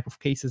on the type of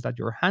cases that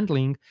you're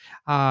handling,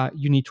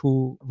 you need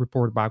to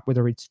report back,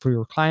 whether it's to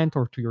your client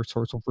or to your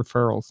source of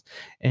referrals.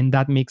 And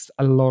that makes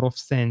a lot of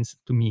sense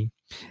to me.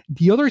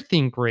 The other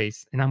thing,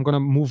 Grace, and I'm going to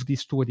move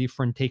this to a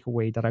different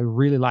takeaway that I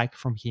really like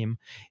from him,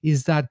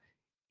 is that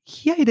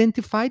he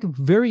identified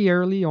very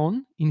early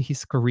on in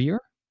his career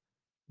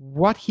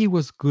what he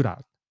was good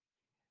at.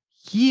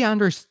 He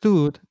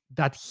understood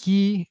that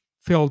he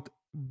felt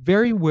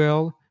very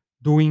well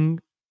doing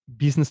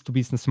business to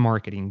business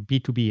marketing,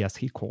 B2B as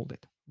he called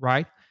it,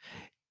 right?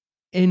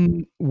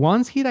 And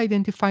once he'd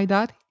identified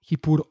that, he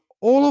put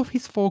all of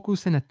his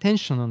focus and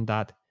attention on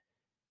that.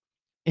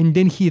 And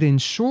then he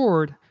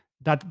ensured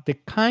that the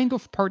kind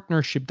of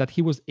partnership that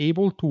he was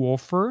able to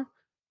offer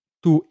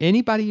to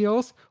anybody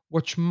else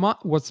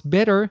was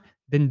better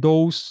than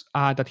those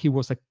that he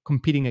was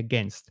competing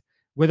against.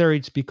 Whether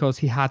it's because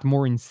he had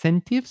more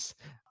incentives,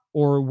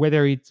 or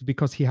whether it's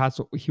because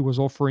he was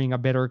offering a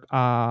better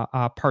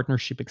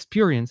partnership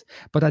experience.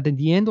 But at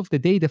the end of the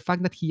day, the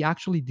fact that he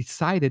actually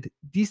decided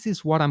this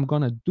is what I'm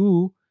gonna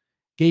do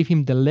gave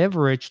him the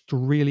leverage to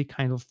really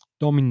kind of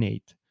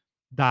dominate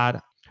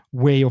that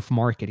way of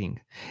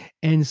marketing.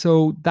 And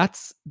so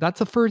that's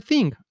a fair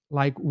thing.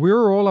 Like,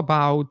 we're all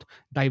about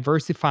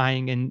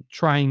diversifying and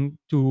trying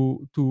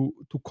to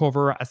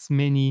cover as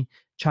many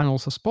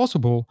channels as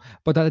possible,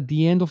 but at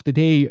the end of the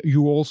day,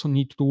 you also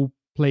need to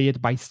play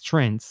it by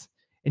strengths.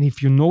 And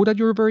if you know that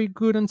you're very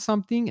good on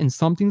something, and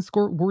something's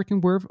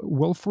working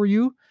well for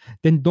you,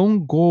 then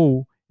don't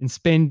go and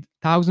spend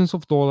thousands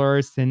of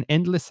dollars and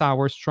endless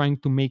hours trying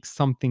to make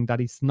something that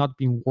is not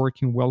been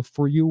working well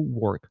for you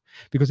work.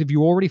 Because if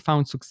you already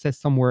found success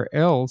somewhere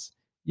else,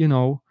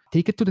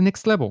 take it to the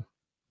next level.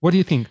 What do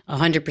you think?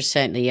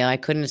 100%. Yeah, I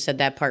couldn't have said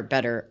that part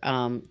better.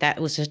 That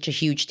was such a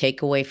huge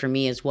takeaway for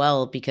me as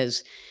well,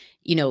 because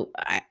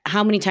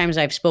how many times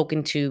I've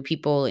spoken to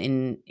people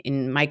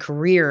in my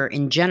career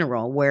in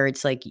general, where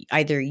it's like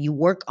either you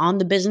work on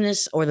the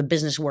business or the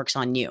business works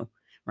on you,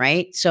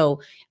 right?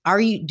 So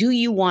do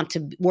you want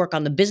to work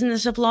on the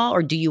business of law,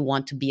 or do you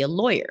want to be a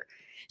lawyer?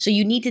 So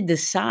you need to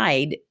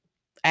decide,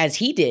 as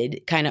he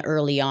did kind of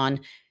early on,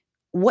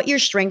 what your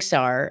strengths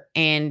are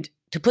and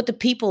to put the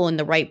people in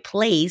the right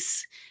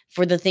place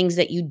for the things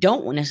that you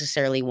don't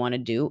necessarily want to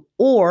do,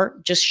 or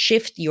just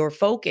shift your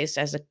focus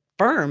as a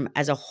firm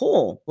as a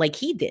whole, like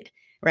he did,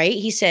 right?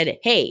 He said,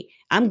 hey,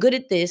 I'm good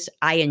at this.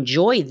 I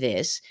enjoy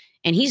this.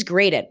 And he's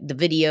great at the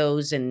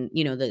videos and,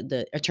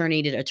 the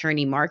attorney to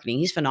attorney marketing.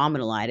 He's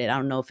phenomenal at it. I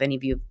don't know if any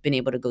of you have been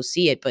able to go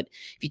see it, but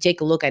if you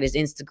take a look at his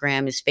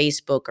Instagram, his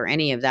Facebook, or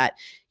any of that,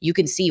 you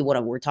can see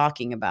what we're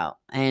talking about.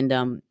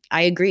 And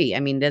I agree.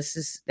 I mean,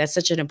 that's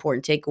such an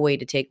important takeaway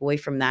to take away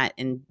from that,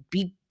 and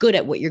be good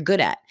at what you're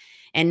good at.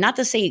 And not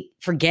to say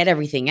forget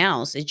everything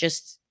else. It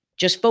just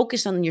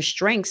focus on your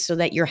strengths so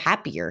that you're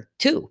happier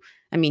too.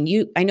 I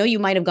mean, I know you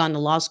might have gone to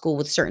law school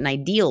with certain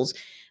ideals,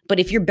 but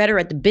if you're better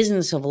at the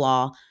business of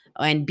law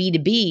and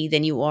B2B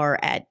than you are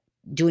at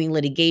doing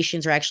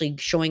litigations or actually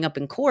showing up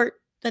in court,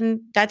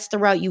 then that's the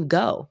route you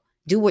go.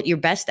 Do what you're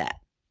best at.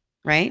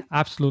 Right?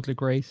 Absolutely,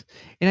 Grace.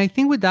 And I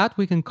think with that,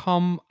 we can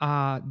come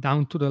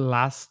down to the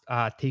last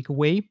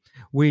takeaway,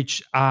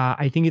 which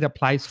I think it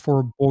applies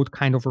for both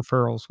kind of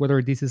referrals,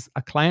 whether this is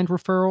a client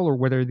referral or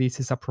whether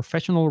this is a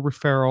professional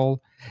referral,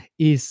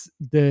 is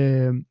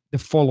the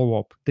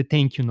follow-up, the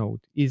thank you note,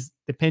 is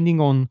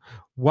depending on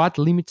what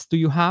limits do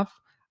you have,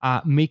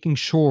 making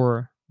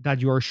sure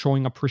that you are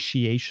showing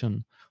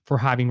appreciation for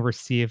having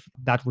received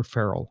that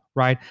referral,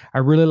 right? I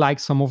really like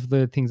some of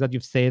the things that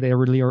you've said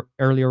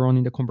earlier on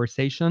in the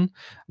conversation.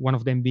 One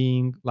of them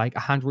being like a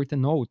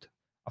handwritten note,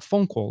 a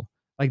phone call.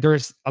 Like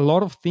there's a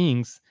lot of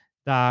things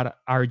that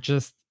are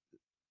just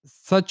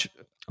such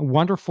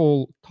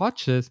wonderful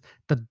touches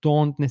that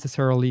don't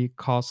necessarily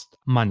cost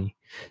money.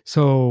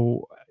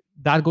 So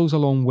that goes a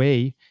long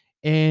way.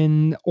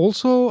 And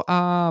also,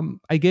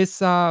 I guess,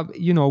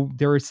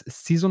 there's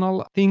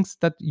seasonal things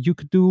that you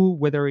could do,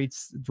 whether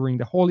it's during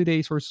the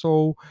holidays or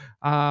so.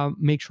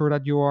 Make sure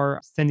that you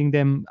are sending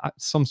them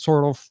some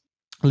sort of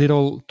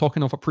little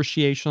token of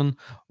appreciation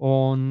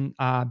on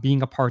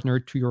being a partner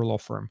to your law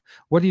firm.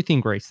 What do you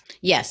think, Grace?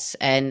 Yes.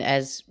 And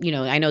as you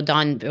know, I know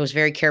Don was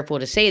very careful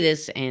to say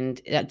this, and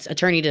that's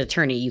attorney to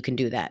attorney. You can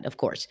do that, of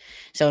course.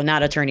 So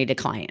not attorney to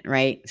client,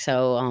 right?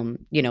 So,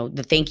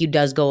 the thank you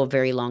does go a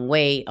very long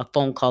way. A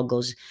phone call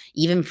goes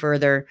even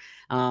further.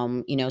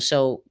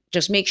 So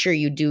just make sure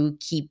you do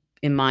keep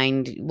in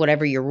mind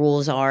whatever your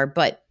rules are,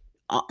 but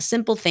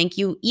simple thank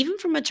you, even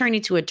from attorney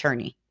to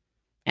attorney,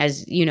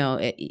 as you know,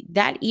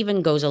 that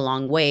even goes a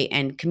long way.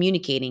 And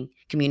communicating.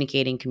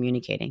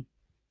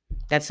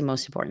 That's the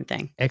most important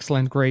thing.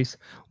 Excellent, Grace.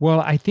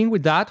 Well, I think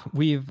with that,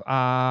 we've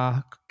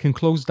can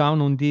close down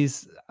on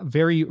this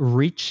very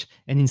rich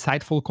and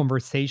insightful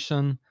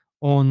conversation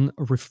on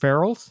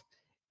referrals.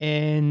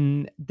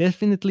 And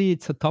definitely,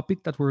 it's a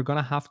topic that we're going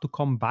to have to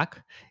come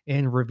back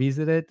and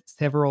revisit it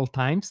several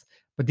times.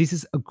 But this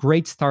is a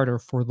great starter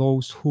for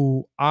those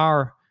who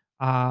are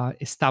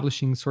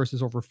establishing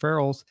sources of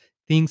referrals,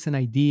 things and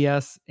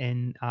ideas,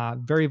 and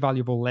very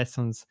valuable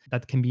lessons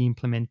that can be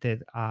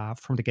implemented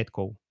from the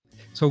get-go.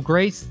 So,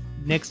 Grace,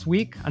 next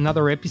week,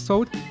 another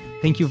episode.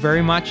 Thank you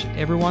very much,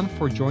 everyone,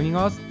 for joining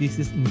us. This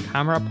is In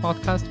Camera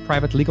Podcast,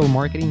 Private Legal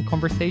Marketing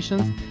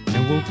Conversations,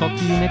 and we'll talk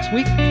to you next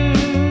week.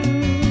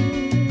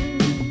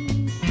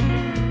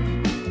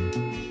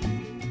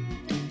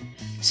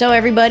 So,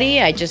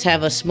 everybody, I just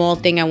have a small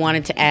thing I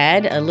wanted to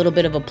add, a little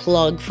bit of a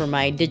plug for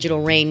my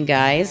Digital Rain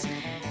guys.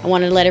 I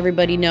wanted to let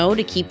everybody know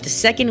to keep the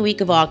second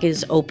week of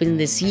August open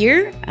this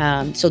year.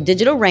 So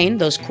Digital Rain,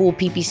 those cool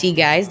PPC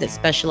guys that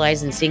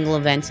specialize in single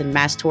events and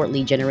mass tort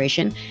lead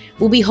generation,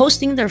 will be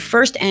hosting their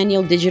first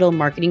annual Digital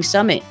Marketing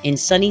Summit in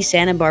sunny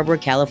Santa Barbara,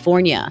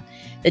 California.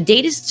 The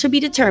date is to be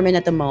determined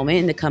at the moment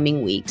in the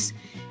coming weeks.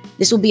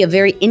 This will be a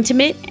very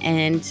intimate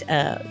and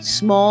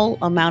small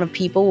amount of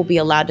people will be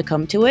allowed to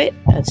come to it.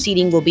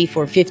 Seating will be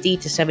for 50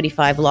 to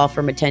 75 law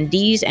firm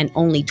attendees and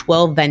only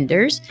 12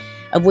 vendors,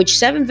 of which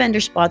 7 vendor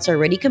spots are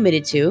already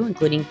committed to,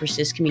 including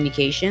Persist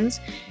Communications.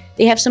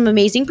 They have some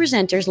amazing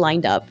presenters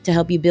lined up to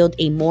help you build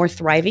a more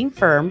thriving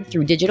firm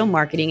through digital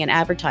marketing and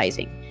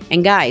advertising.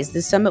 And guys,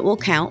 this summit will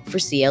count for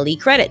CLE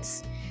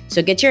credits.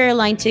 So get your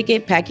airline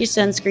ticket, pack your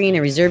sunscreen,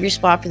 and reserve your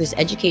spot for this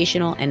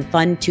educational and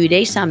fun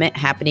 2-day summit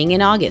happening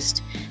in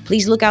August.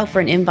 Please look out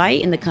for an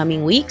invite in the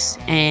coming weeks.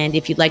 And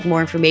if you'd like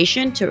more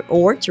information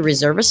or to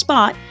reserve a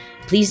spot,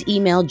 please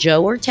email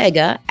Joe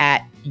Ortega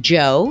at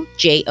Joe,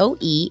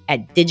 J-O-E,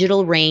 at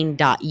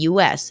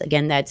digitalrain.us.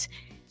 Again, that's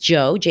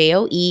Joe,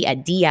 J-O-E,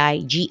 at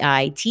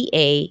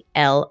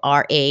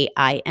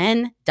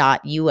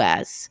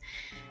digitalrain.us.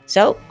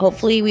 So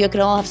hopefully we can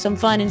all have some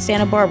fun in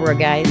Santa Barbara,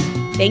 guys.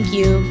 Thank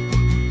you.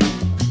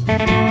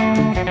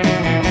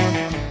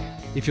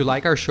 If you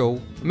like our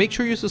show, make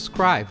sure you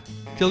subscribe,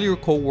 tell your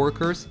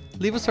coworkers,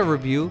 leave us a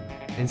review,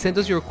 and send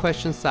us your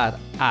questions at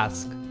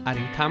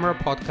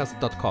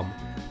ask@incamerapodcast.com.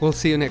 We'll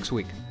see you next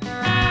week.